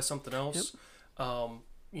distracted by something else. Yep.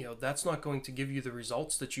 You know, that's not going to give you the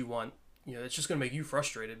results that you want. You know, it's just going to make you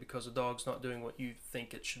frustrated because the dog's not doing what you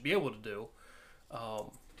think it should be able to do.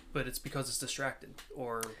 But it's because it's distracted,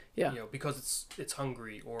 or you know, because it's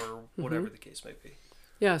hungry, or whatever the case may be.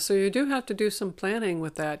 Yeah, so you do have to do some planning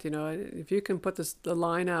with that. You know, if you can put the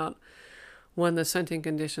line out when the scenting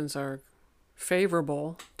conditions are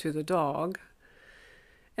favorable to the dog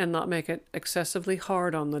and not make it excessively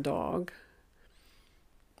hard on the dog.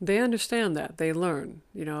 They understand that. They learn.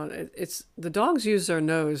 You know, it's the dogs use their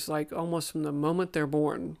nose like almost from the moment they're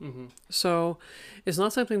born. Mm-hmm. So it's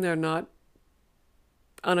not something they're not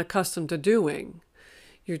unaccustomed to doing.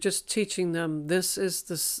 You're just teaching them, this is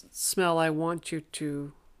the smell I want you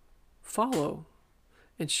to follow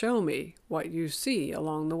and show me what you see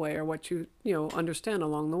along the way, or what you understand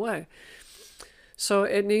along the way. So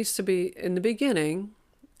it needs to be, in the beginning,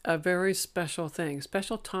 a very special thing,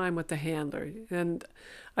 special time with the handler. And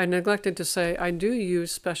I neglected to say, I do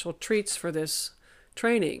use special treats for this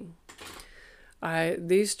training.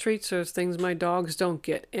 These treats are things my dogs don't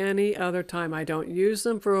get any other time. I don't use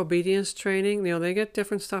them for obedience training. You know, they get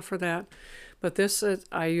different stuff for that. But this is,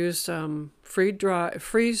 I use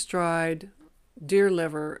freeze-dried deer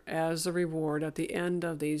liver as a reward at the end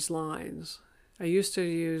of these lines. I used to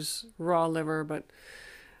use raw liver, but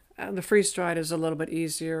the freeze-dried is a little bit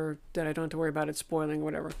easier, that I don't have to worry about it spoiling or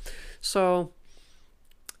whatever. So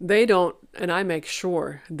they don't, and I make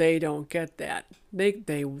sure they don't get that.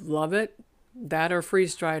 They love it. That or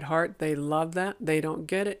freeze-dried heart, they love that. They don't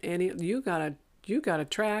get it you gotta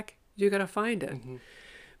track, you gotta find it. Mm-hmm.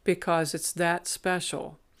 Because it's that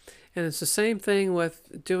special. And it's the same thing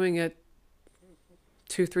with doing it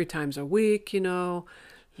 2-3 times a week, you know.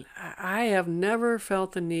 I have never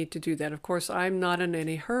felt the need to do that. Of course, I'm not in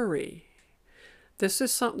any hurry. This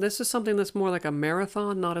is something that's more like a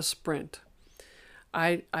marathon, not a sprint.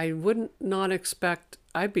 I wouldn't not expect,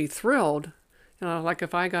 I'd be thrilled, you know, like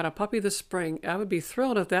if I got a puppy this spring, I would be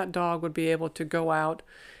thrilled if that dog would be able to go out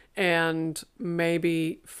and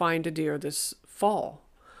maybe find a deer this fall.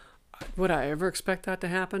 Would I ever expect that to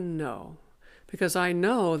happen? No. Because I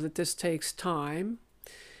know that this takes time,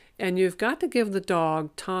 and you've got to give the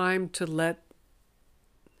dog time to let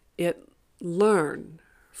it learn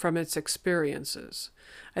from its experiences.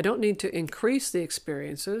 I don't need to increase the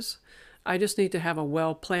experiences. I just need to have a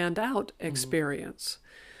well planned out experience.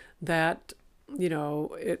 Mm-hmm. That, you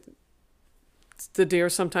know, the deer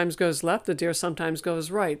sometimes goes left, the deer sometimes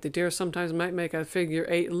goes right. The deer sometimes might make a figure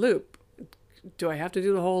 8 loop. Do I have to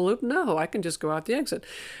do the whole loop? No, I can just go out the exit.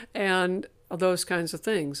 And those kinds of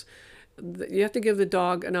things. You have to give the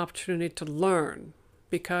dog an opportunity to learn,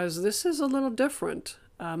 because this is a little different.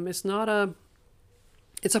 It's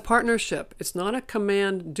a partnership. It's not a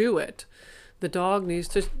command, do it. The dog needs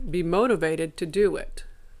to be motivated to do it.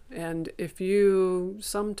 And if you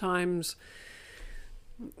sometimes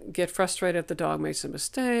get frustrated if the dog makes a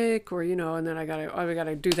mistake, or, you know, and then I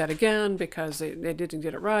gotta do that again because they didn't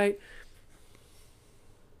get it right,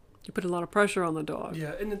 you put a lot of pressure on the dog.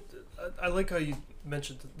 Yeah, and I like how you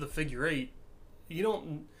mentioned the figure 8. You're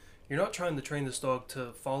not trying to train this dog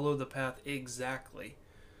to follow the path exactly.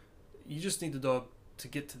 You just need the dog to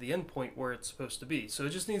get to the end point where it's supposed to be. So it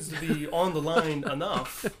just needs to be on the line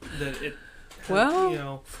enough that it. Well, you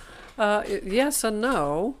know. Yes and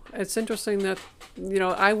no. It's interesting that, you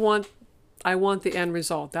know, I want the end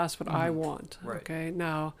result. That's what I want. Right. Okay.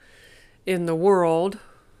 Now, in the world,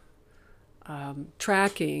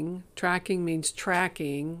 tracking means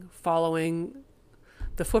following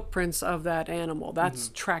the footprints of that animal. That's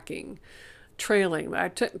tracking, trailing.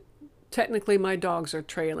 Technically, my dogs are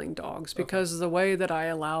trailing dogs because of the way that I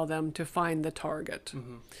allow them to find the target.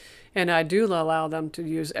 Mm-hmm. And I do allow them to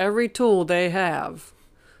use every tool they have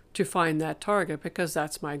to find that target, because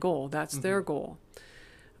that's my goal. That's their goal.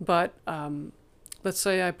 But let's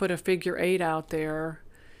say I put a figure 8 out there.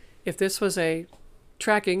 If this was a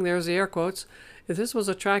tracking, there's the air quotes, if this was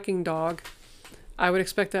a tracking dog, I would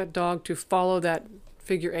expect that dog to follow that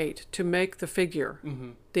figure 8, to make the figure,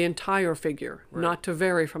 the entire figure, right, not to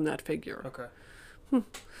vary from that figure. Okay.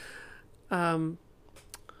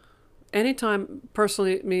 Anytime,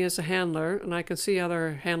 personally, me as a handler, and I can see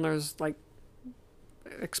other handlers like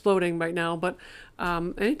exploding right now, but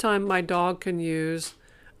anytime my dog can use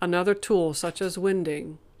another tool, such as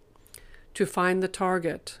winding, to find the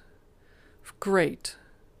target, great.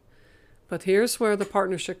 But here's where the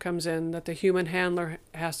partnership comes in, that the human handler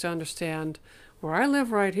has to understand. Where I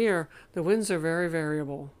live right here, the winds are very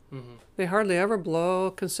variable. Mm-hmm. They hardly ever blow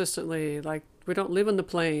consistently. Like, we don't live in the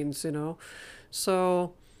plains, you know.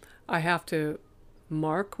 So I have to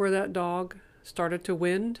mark where that dog started to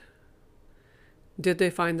wind. Did they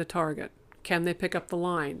find the target? Can they pick up the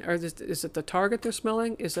line? Or is it the target they're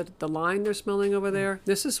smelling? Is it the line they're smelling over there?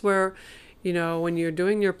 This is where, you know, when you're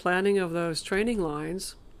doing your planning of those training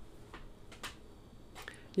lines,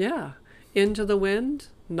 yeah, into the wind,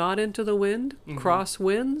 not into the wind, cross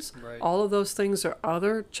winds, right, all of those things are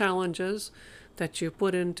other challenges that you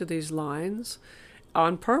put into these lines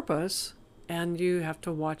on purpose and you have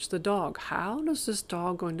to watch the dog. How is this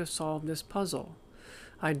dog going to solve this puzzle?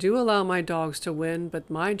 I do allow my dogs to win, but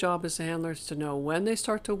my job as a handler is to know when they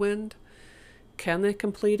start to win. Can they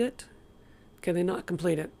complete it? Can they not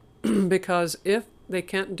complete it? Because if they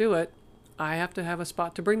can't do it, I have to have a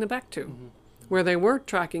spot to bring them back to, where they were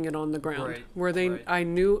tracking it on the ground, where I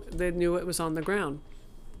knew they knew it was on the ground,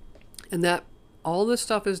 and that all this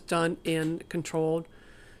stuff is done in controlled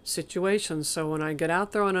situations. So when I get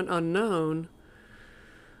out there on an unknown,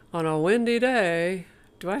 on a windy day,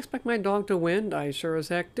 do I expect my dog to win? I sure as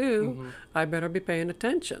heck do. I better be paying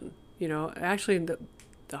attention. Actually,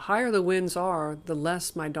 the higher the winds are, the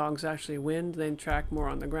less my dogs actually wind. They track more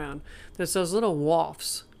on the ground. There's those little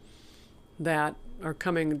wafts that are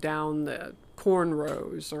coming down the corn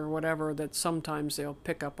rows or whatever that sometimes they'll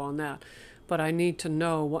pick up on that. But I need to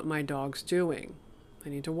know what my dog's doing. I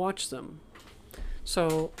need to watch them.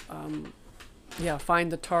 So,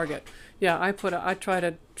 find the target. Yeah, I try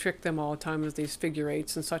to trick them all the time with these figure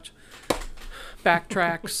eights and such,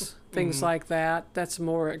 backtracks, things like that. That's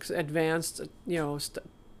more advanced,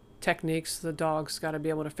 techniques. The dog's got to be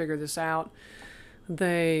able to figure this out.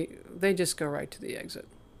 They just go right to the exit.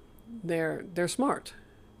 They're smart.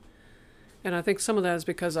 And I think some of that is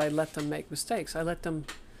because I let them make mistakes. I let them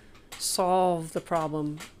solve the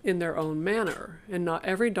problem in their own manner. And not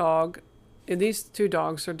every dog, and these two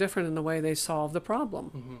dogs are different in the way they solve the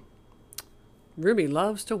problem. Ruby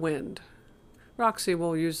loves to wind. Roxy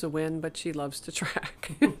will use the wind, but she loves to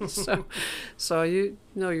track. so you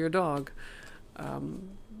know your dog.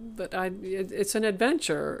 But it's an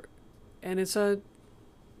adventure, and it's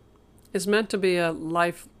meant to be a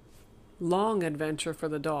lifelong adventure for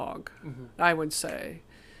the dog, I would say.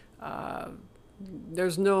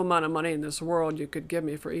 There's no amount of money in this world you could give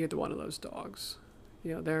me for either one of those dogs.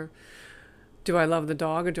 Do I love the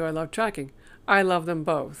dog or do I love tracking? I love them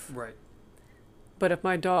both. Right. But if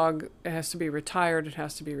my dog has to be retired, it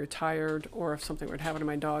has to be retired. Or if something were to happen to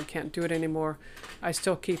my dog, can't do it anymore, I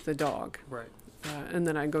still keep the dog. Right. And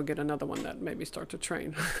then I go get another one that maybe start to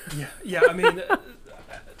train. Yeah. I mean,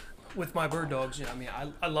 with my bird dogs,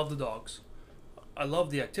 I love the dogs. I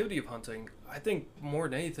love the activity of hunting. I think more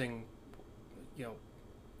than anything,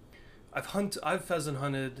 I've pheasant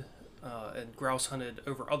hunted and grouse hunted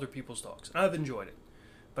over other people's dogs, and I've enjoyed it.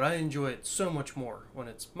 But I enjoy it so much more when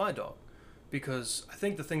it's my dog, because I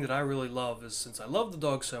think the thing that I really love is, since I love the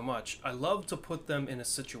dog so much, I love to put them in a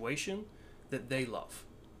situation that they love.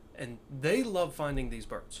 And they love finding these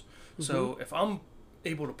birds. So if I'm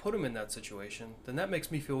able to put them in that situation, then that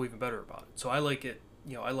makes me feel even better about it. So I like it,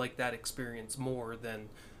 I like that experience more than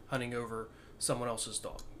hunting over someone else's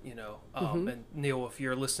dog, And Neil, if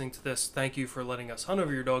you're listening to this, thank you for letting us hunt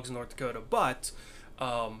over your dogs in North Dakota. But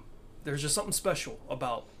there's just something special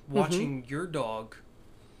about watching your dog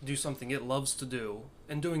do something it loves to do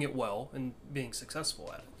and doing it well and being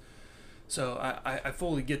successful at it. So I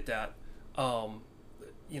fully get that.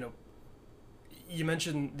 You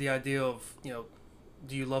mentioned the idea of,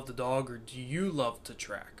 do you love the dog or do you love to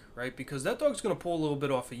track, right? Because that dog's going to pull a little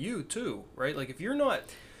bit off of you too, right? Like if you're not,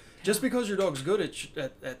 just because your dog's good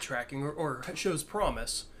at tracking or shows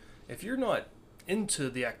promise, if you're not into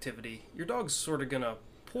the activity, your dog's sort of going to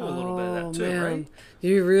pull a little bit of that too,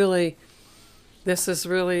 right? This is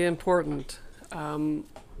really important.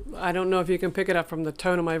 I don't know if you can pick it up from the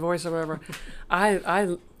tone of my voice or whatever.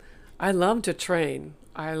 I love to train.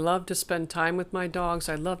 I love to spend time with my dogs.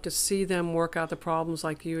 I love to see them work out the problems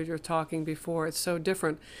like you were talking before. It's so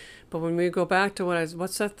different. But when we go back to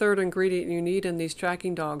what's that third ingredient you need in these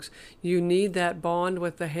tracking dogs? You need that bond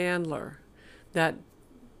with the handler, that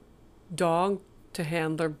dog to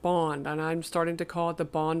handler bond. And I'm starting to call it the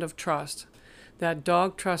bond of trust. That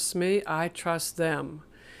dog trusts me, I trust them.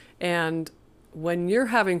 And when you're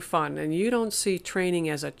having fun and you don't see training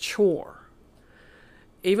as a chore,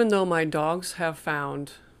 even though my dogs have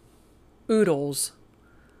found oodles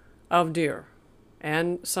of deer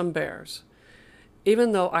and some bears,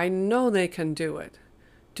 even though I know they can do it,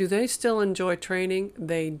 do they still enjoy training?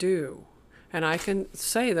 They do. And I can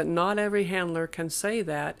say that not every handler can say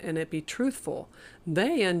that and it be truthful.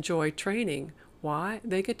 They enjoy training. Why?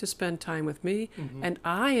 They get to spend time with me, and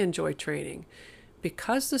I enjoy training.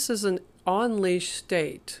 Because this is an on-leash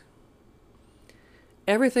state,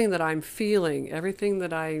 everything that I'm feeling,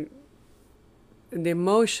 the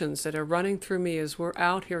emotions that are running through me as we're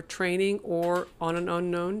out here training or on an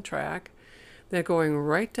unknown track, they're going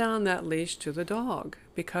right down that leash to the dog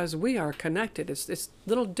because we are connected. It's a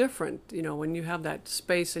little different, when you have that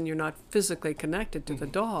space and you're not physically connected to the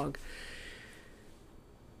dog.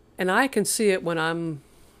 And I can see it when I'm,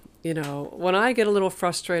 when I get a little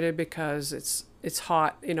frustrated because it's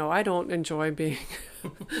hot. You know, I don't enjoy being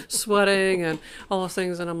sweating and all those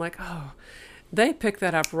things. And I'm like, oh, they pick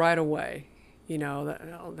that up right away. You know,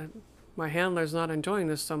 that my handler's not enjoying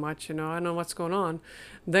this so much. You know, I don't know what's going on.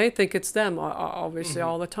 They think it's them, obviously,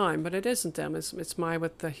 all the time, but it isn't them. It's my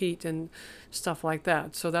with the heat and stuff like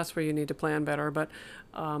that. So that's where you need to plan better. But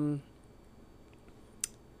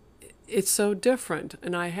it's so different,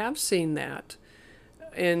 and I have seen that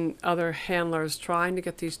in other handlers trying to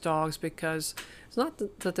get these dogs, because it's not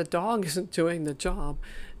that the dog isn't doing the job.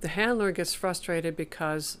 The handler gets frustrated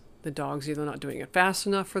because the dog's either not doing it fast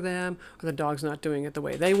enough for them, or the dog's not doing it the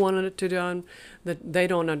way they wanted it to be done. That they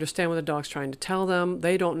don't understand what the dog's trying to tell them.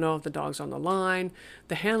 They don't know if the dog's on the line.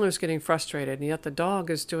 The handler's getting frustrated, and yet the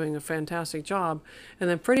dog is doing a fantastic job. And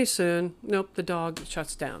then pretty soon, nope, the dog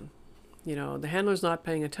shuts down. You know, the handler's not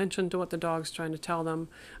paying attention to what the dog's trying to tell them.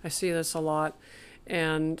 I see this a lot.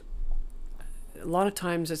 And a lot of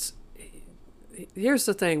times here's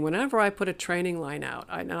the thing, whenever I put a training line out,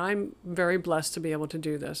 and I'm very blessed to be able to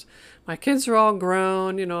do this. My kids are all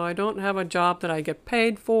grown, you know, I don't have a job that I get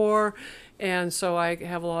paid for, and so I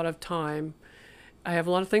have a lot of time. I have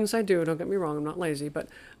a lot of things I do, don't get me wrong, I'm not lazy, but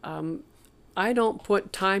I don't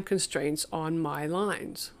put time constraints on my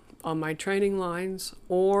lines, on my training lines,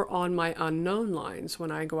 or on my unknown lines when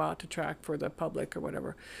I go out to track for the public or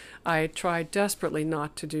whatever. I try desperately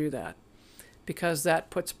not to do that, because that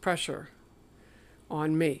puts pressure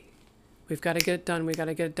on me. We've got to get it done. We've got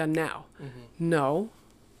to get it done now. No.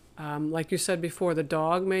 Like you said before, the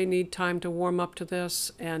dog may need time to warm up to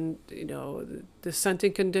this, and you know, the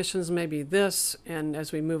scenting conditions may be this, and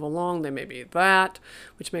as we move along, they may be that,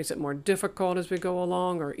 which makes it more difficult as we go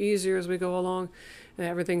along, or easier as we go along. And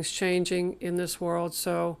everything's changing in this world,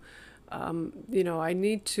 so you know, I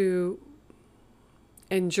need to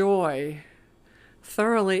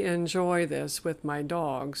thoroughly enjoy this with my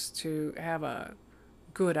dogs to have a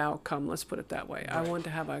good outcome. Let's put it that way. Right. I want to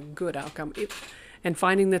have a good outcome. And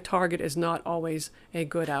finding the target is not always a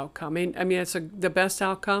good outcome. I mean it's the best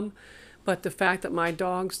outcome, but the fact that my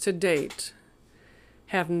dogs to date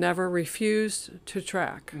have never refused to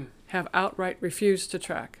track, have outright refused to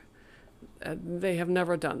track. They have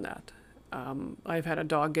never done that. I've had a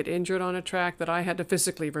dog get injured on a track that I had to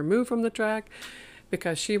physically remove from the track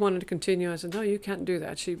because she wanted to continue. I said, no, you can't do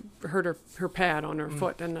that. She hurt her pad on her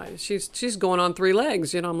foot, and she's going on 3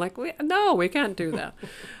 legs. You know, I'm like, no, we can't do that.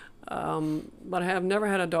 But I have never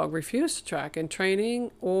had a dog refuse to track in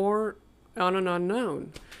training or on an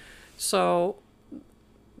unknown. So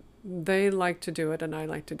they like to do it, and I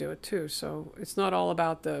like to do it too. So it's not all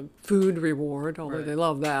about the food reward, although right. They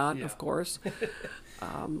love that, yeah. Of course.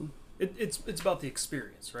 It's about the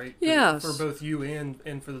experience, right? Yes. For both you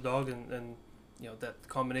and for the dog, and you know, that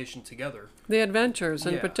combination together. The adventures,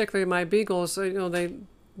 and yeah. Particularly my beagles, you know, they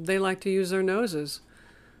like to use their noses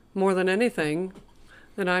more than anything,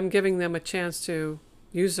 and I'm giving them a chance to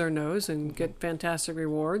use their nose and get fantastic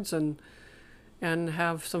rewards and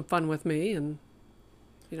have some fun with me, and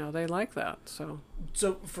you know, they like that. So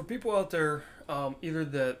for people out there, either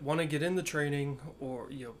that want to get into training, or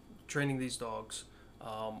you know, training these dogs,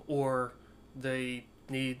 or they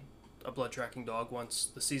need a blood tracking dog once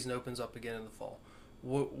the season opens up again in the fall,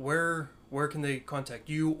 where can they contact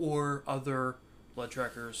you or other blood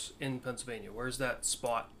trackers in Pennsylvania? Where's that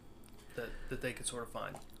spot that they could sort of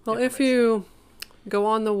find? Well, if you go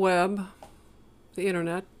on the web, the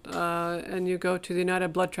internet, and you go to the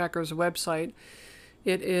United Blood Trackers website,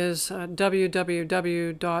 it is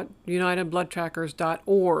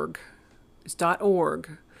www.unitedbloodtrackers.org. It's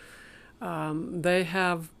 .org.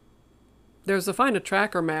 There's a find a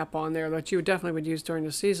tracker map on there that you definitely would use during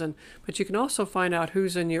the season, but you can also find out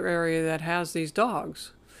who's in your area that has these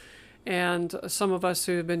dogs. And some of us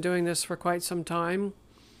who have been doing this for quite some time,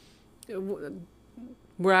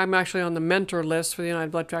 where I'm actually on the mentor list for the United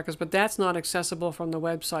Blood Trackers, but that's not accessible from the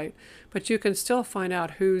website. But you can still find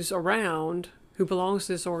out who's around, who belongs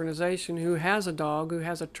to this organization, who has a dog, who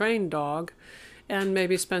has a trained dog, and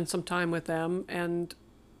maybe spend some time with them. And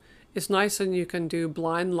it's nice, and you can do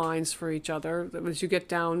blind lines for each other. As you get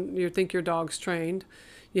down, you think your dog's trained.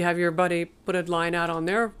 You have your buddy put a line out on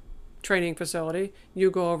their training facility. You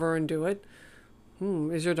go over and do it.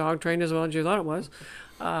 Is your dog trained as well as you thought it was?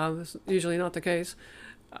 It's usually not the case.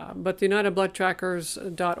 But the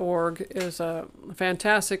UnitedBloodTrackers.org is a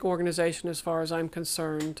fantastic organization as far as I'm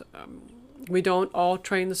concerned. We don't all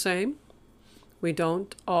train the same. We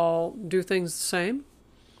don't all do things the same.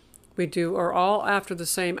 We are all after the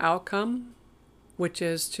same outcome, which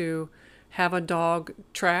is to have a dog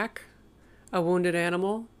track a wounded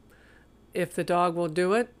animal if the dog will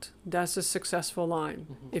do it, that's a successful line.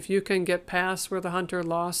 If you can get past where the hunter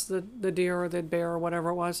lost the deer or the bear or whatever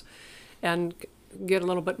it was and get a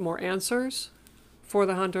little bit more answers for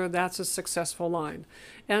the hunter, that's a successful line.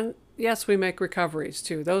 And yes, we make recoveries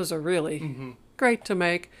too. Those are really great to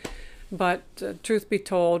make. But truth be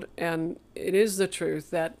told, and it is the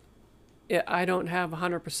truth, that I don't have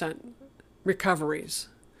 100% recoveries.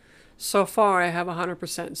 So far, I have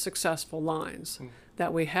 100% successful lines.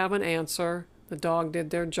 That we have an answer, the dog did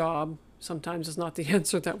their job. Sometimes it's not the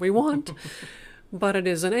answer that we want, but it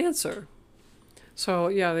is an answer. So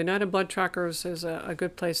yeah, the United Blood Trackers is a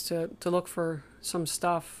good place to look for some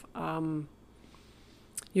stuff.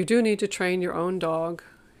 You do need to train your own dog.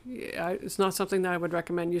 It's not something that I would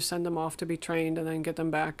recommend you send them off to be trained and then get them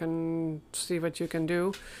back and see what you can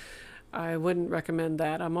do. I wouldn't recommend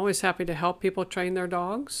that. I'm always happy to help people train their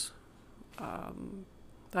dogs.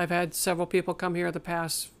 I've had several people come here the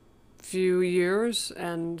past few years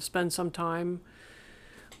and spend some time.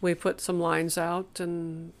 We put some lines out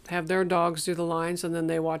and have their dogs do the lines, and then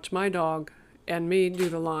they watch my dog and me do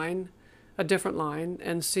the line, a different line,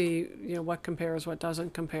 and see, you know, what compares, what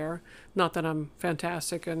doesn't compare. Not that I'm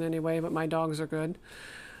fantastic in any way, but my dogs are good.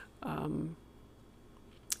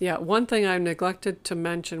 Yeah, one thing I neglected to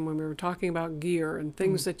mention when we were talking about gear and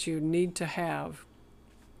things that you need to have.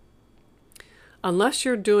 Unless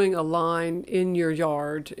you're doing a line in your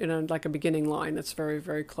yard, like a beginning line that's very,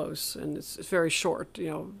 very close and it's very short, you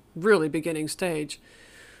know, really beginning stage.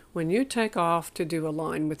 When you take off to do a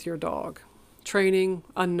line with your dog, training,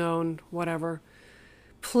 unknown, whatever,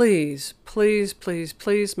 please, please, please,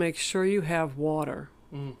 please make sure you have water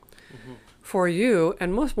for you,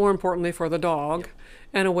 and more importantly for the dog,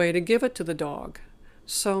 and a way to give it to the dog.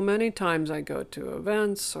 So many times I go to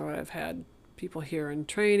events, or I've had people here in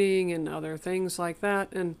training and other things like that,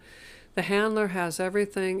 and the handler has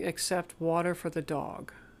everything except water for the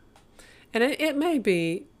dog. And it may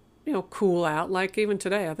be, you know, cool out, like even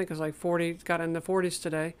today. I think it was like 40, got in the 40s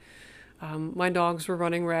today. My dogs were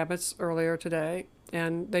running rabbits earlier today,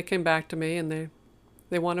 and they came back to me and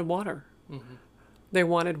they wanted water. They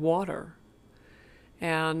wanted water.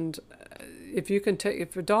 And if you can take,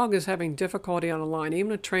 if a dog is having difficulty on a line,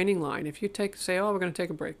 even a training line, if you say, oh, we're going to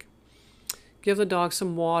take a break. Give the dog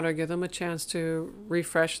some water, give them a chance to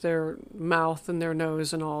refresh their mouth and their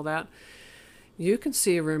nose and all that. You can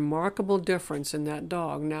see a remarkable difference in that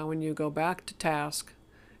dog now when you go back to task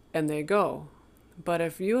and they go. But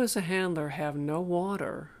if you as a handler have no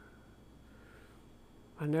water,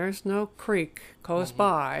 and there's no creek close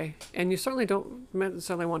by, and you certainly don't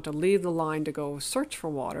necessarily want to leave the line to go search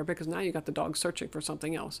for water, because now you got the dog searching for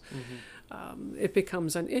something else, it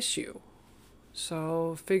becomes an issue.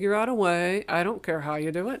 So figure out a way. I don't care how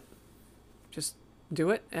you do it. Just do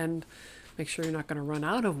it and make sure you're not going to run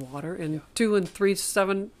out of water in 2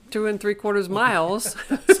 3/4 miles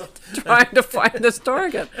trying to find this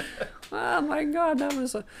target. Oh my God, that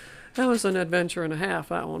was an adventure and a half.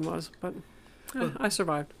 That one was, but I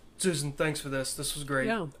survived. Susan, thanks for this. This was great.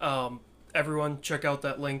 Yeah. Everyone, check out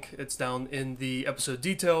that link. It's down in the episode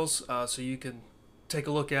details, so you can take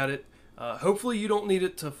a look at it. Hopefully you don't need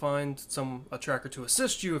it to find a tracker to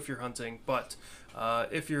assist you if you're hunting, but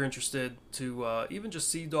if you're interested to even just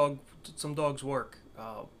see some dogs work,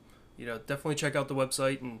 definitely check out the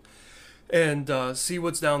website and see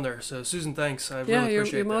what's down there. So Susan, thanks. I really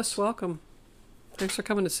appreciate it. You're most welcome. Thanks for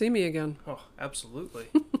coming to see me again. Oh, absolutely.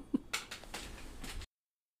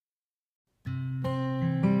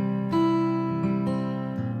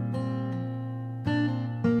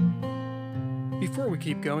 Before we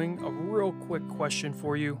keep going, a real quick question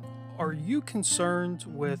for you. Are you concerned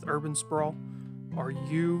with urban sprawl? Are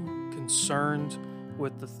you concerned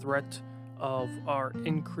with the threat of our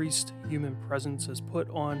increased human presence has put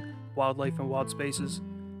on wildlife and wild spaces?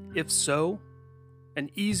 If so, an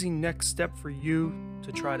easy next step for you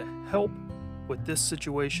to try to help with this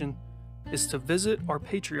situation is to visit our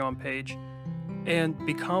Patreon page and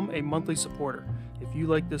become a monthly supporter. If you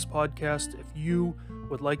like this podcast, if you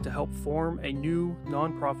would like to help form a new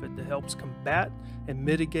nonprofit that helps combat and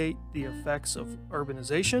mitigate the effects of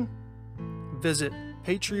urbanization, visit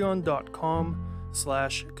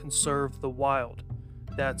patreon.com/conservethewild.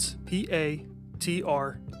 That's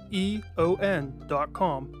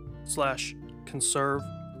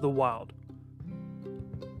patreon.com/conservethewild.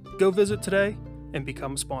 Go visit today and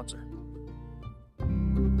become a sponsor.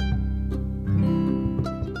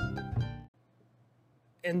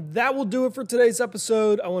 And that will do it for today's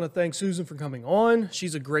episode. I want to thank Susan for coming on.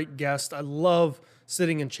 She's a great guest. I love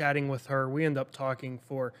sitting and chatting with her. We end up talking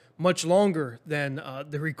for much longer than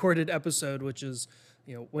the recorded episode, which is,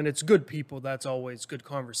 when it's good people, that's always good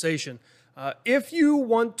conversation. If you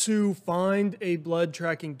want to find a blood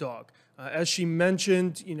tracking dog, as she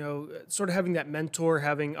mentioned, sort of having that mentor,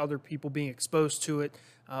 having other people being exposed to it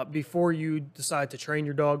before you decide to train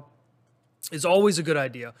your dog is always a good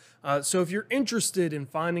idea. So if you're interested in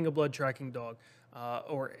finding a blood tracking dog,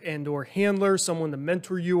 or handler, someone to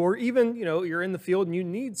mentor you, or even you're in the field and you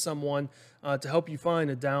need someone to help you find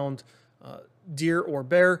a downed deer or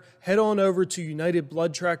bear, head on over to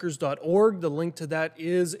unitedbloodtrackers.org. The link to that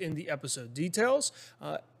is in the episode details.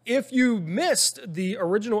 If you missed the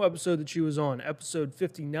original episode that she was on, episode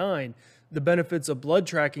 59, the benefits of blood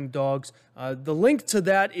tracking dogs, the link to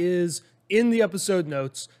that is in the episode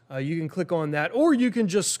notes. You can click on that, or you can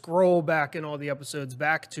just scroll back in all the episodes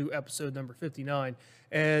back to episode number 59,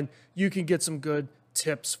 and you can get some good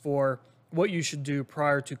tips for what you should do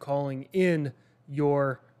prior to calling in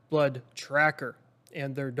your blood tracker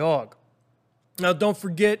and their dog. Now, don't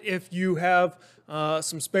forget, if you have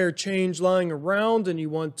some spare change lying around and you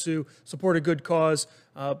want to support a good cause,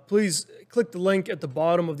 please click the link at the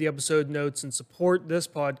bottom of the episode notes and support this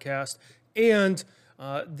podcast and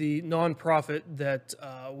the nonprofit that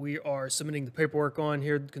we are submitting the paperwork on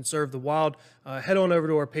here, Conserve the Wild. Head on over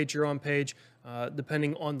to our Patreon page.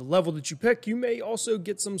 Depending on the level that you pick, you may also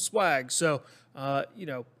get some swag. So,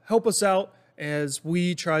 help us out as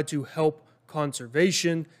we try to help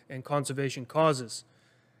conservation and conservation causes.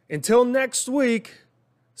 Until next week,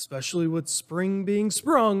 especially with spring being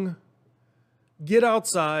sprung, get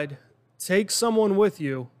outside, take someone with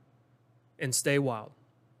you, and stay wild.